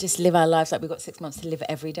need to just live our lives like we've got 6 months to live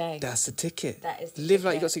every day. That's the ticket. That is the live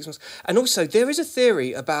like ticket. you got 6 months. And also, there is a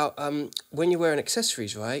theory about when you're wearing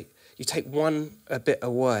accessories, right? You take a bit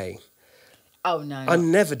away. Oh no! I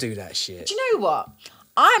never do that shit. Do you know what?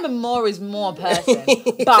 I'm a more is more person,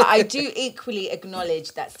 but I do equally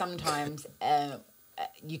acknowledge that sometimes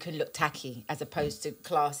you can look tacky as opposed to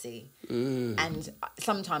classy. And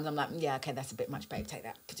sometimes I'm like, yeah, okay, that's a bit much, babe. Take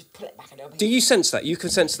that. Just pull it back a little bit. Do you sense that? You can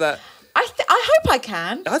sense that? I hope I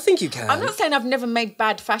can. I think you can. I'm not saying I've never made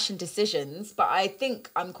bad fashion decisions, but I think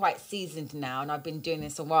I'm quite seasoned now, and I've been doing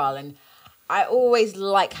this a while, and I always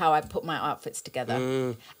like how I put my outfits together.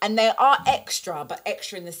 And they are extra, but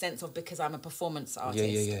extra in the sense of because I'm a performance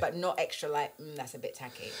artist, but not extra like, that's a bit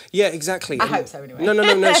tacky. Yeah, exactly. I hope so anyway. No,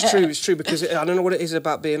 it's true. It's true because I don't know what it is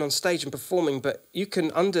about being on stage and performing, but you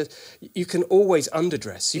can always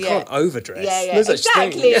underdress. You can't overdress. Yeah. No such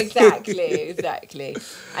thing. Exactly.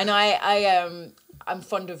 And I'm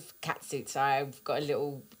fond of catsuits. I've got a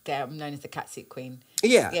little. I'm known as the catsuit queen.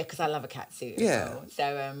 Yeah. Yeah, because I love a catsuit. Yeah. As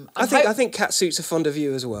well. So I think catsuits are fond of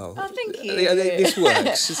you as well. Oh, thank you. This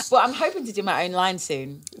works. Well, I'm hoping to do my own line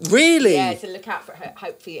soon. Really? Yeah, so look out for it,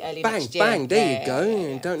 hopefully early next year. Bang, there you go.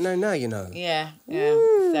 You don't know now, you know. Yeah.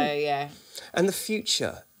 So, yeah. And the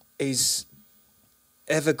future is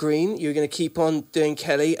evergreen. You're going to keep on doing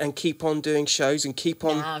Kelly and keep on doing shows and keep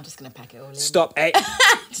on... Nah, I'm just going to pack it all in. Stop it.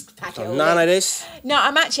 Just pack it all None in. of this. No,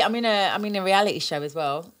 I'm in a reality show as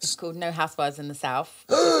well. It's called No Housewives in the South.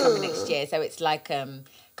 It's coming next year. So it's like kind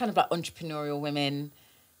of like entrepreneurial women,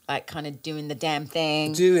 like kind of doing the damn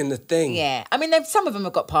thing. Doing the thing. Yeah. I mean, some of them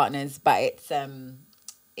have got partners, but it's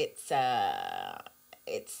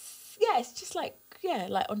just like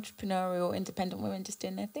entrepreneurial, independent women just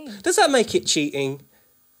doing their thing. Does that make it cheating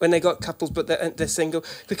when they got couples but they're single?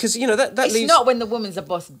 Because, that It's leaves... not when the woman's a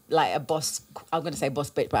boss, like a boss. I'm going to say boss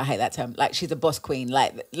bitch, but I hate that term. Like she's a boss queen.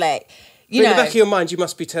 Like But in the know. back of your mind, you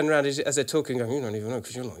must be turning around as they're talking going, you don't even know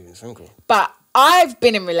because you're not even single. But I've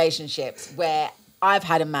been in relationships where I've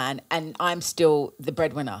had a man and I'm still the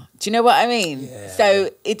breadwinner. Do you know what I mean? Yeah. So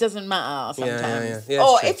it doesn't matter sometimes. Yeah,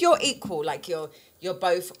 or true. if you're equal, like you're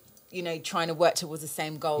both, trying to work towards the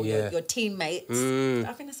same goal. Yeah. Your teammates.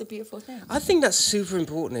 I think that's a beautiful thing. I think that's super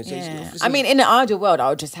important. Yeah. I mean, in an ideal world, I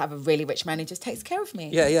would just have a really rich man who just takes care of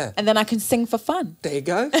me. Yeah. And then I can sing for fun. There you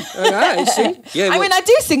go. All right, see? Yeah, I mean, I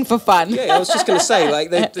do sing for fun. Yeah, I was just going to say, like,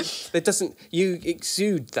 there doesn't... You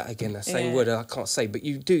exude that, again, that same Yeah. word I can't say, but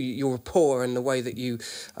you do, your rapport and the way that you,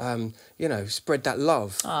 spread that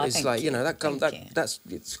love. Oh, is thank like, you. that Thank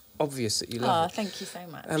you. it's obvive that you love Oh, it. thank you so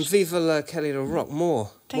much. And Viva la Kelly La Rock,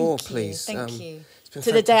 more, Thank you. please. Thank you.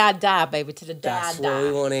 To the day I die, baby. To the day That's I die. what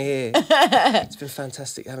we want to hear. It's been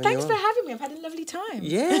fantastic having Thanks you for on. having me. I've had a lovely time.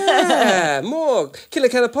 Yeah, more Killer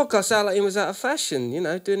Keller podcast. Our Latin was out of fashion. You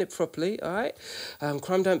know, doing it properly. All right.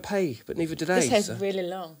 Crime don't pay, but neither do they. This hair's so. really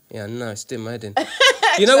long. Yeah, no, it's doing my head in.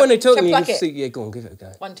 You know when they're talking, you pluck can it? see. Yeah, go on, give it a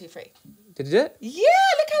go. 1, 2, 3. Did you do it? Yeah,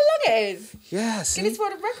 look how long it is. Yeah. See? Guinness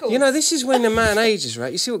World of Records. You know, this is when the man ages,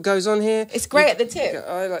 right? You see what goes on here. It's great at the tip.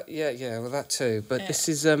 Yeah, well that too. But this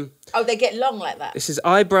is Oh, they get long like that. this is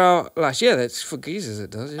eyebrow lash. Yeah, that's for geezers. It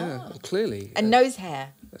does. Yeah, clearly. And nose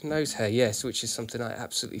hair. Nose hair, yes, which is something I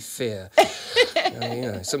absolutely fear. You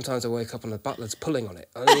know, sometimes I wake up and the butler's pulling on it.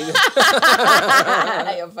 I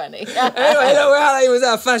mean, You're funny. anyway, no, Out was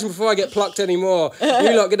out of fashion before I get plucked anymore.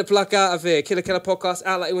 You lot get the pluck out of here. Killer Keller podcast,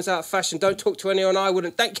 Out Like It Was Out of Fashion. Don't talk to anyone I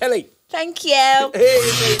wouldn't. Thank Kelly. Thank you. Here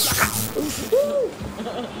you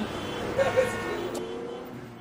go.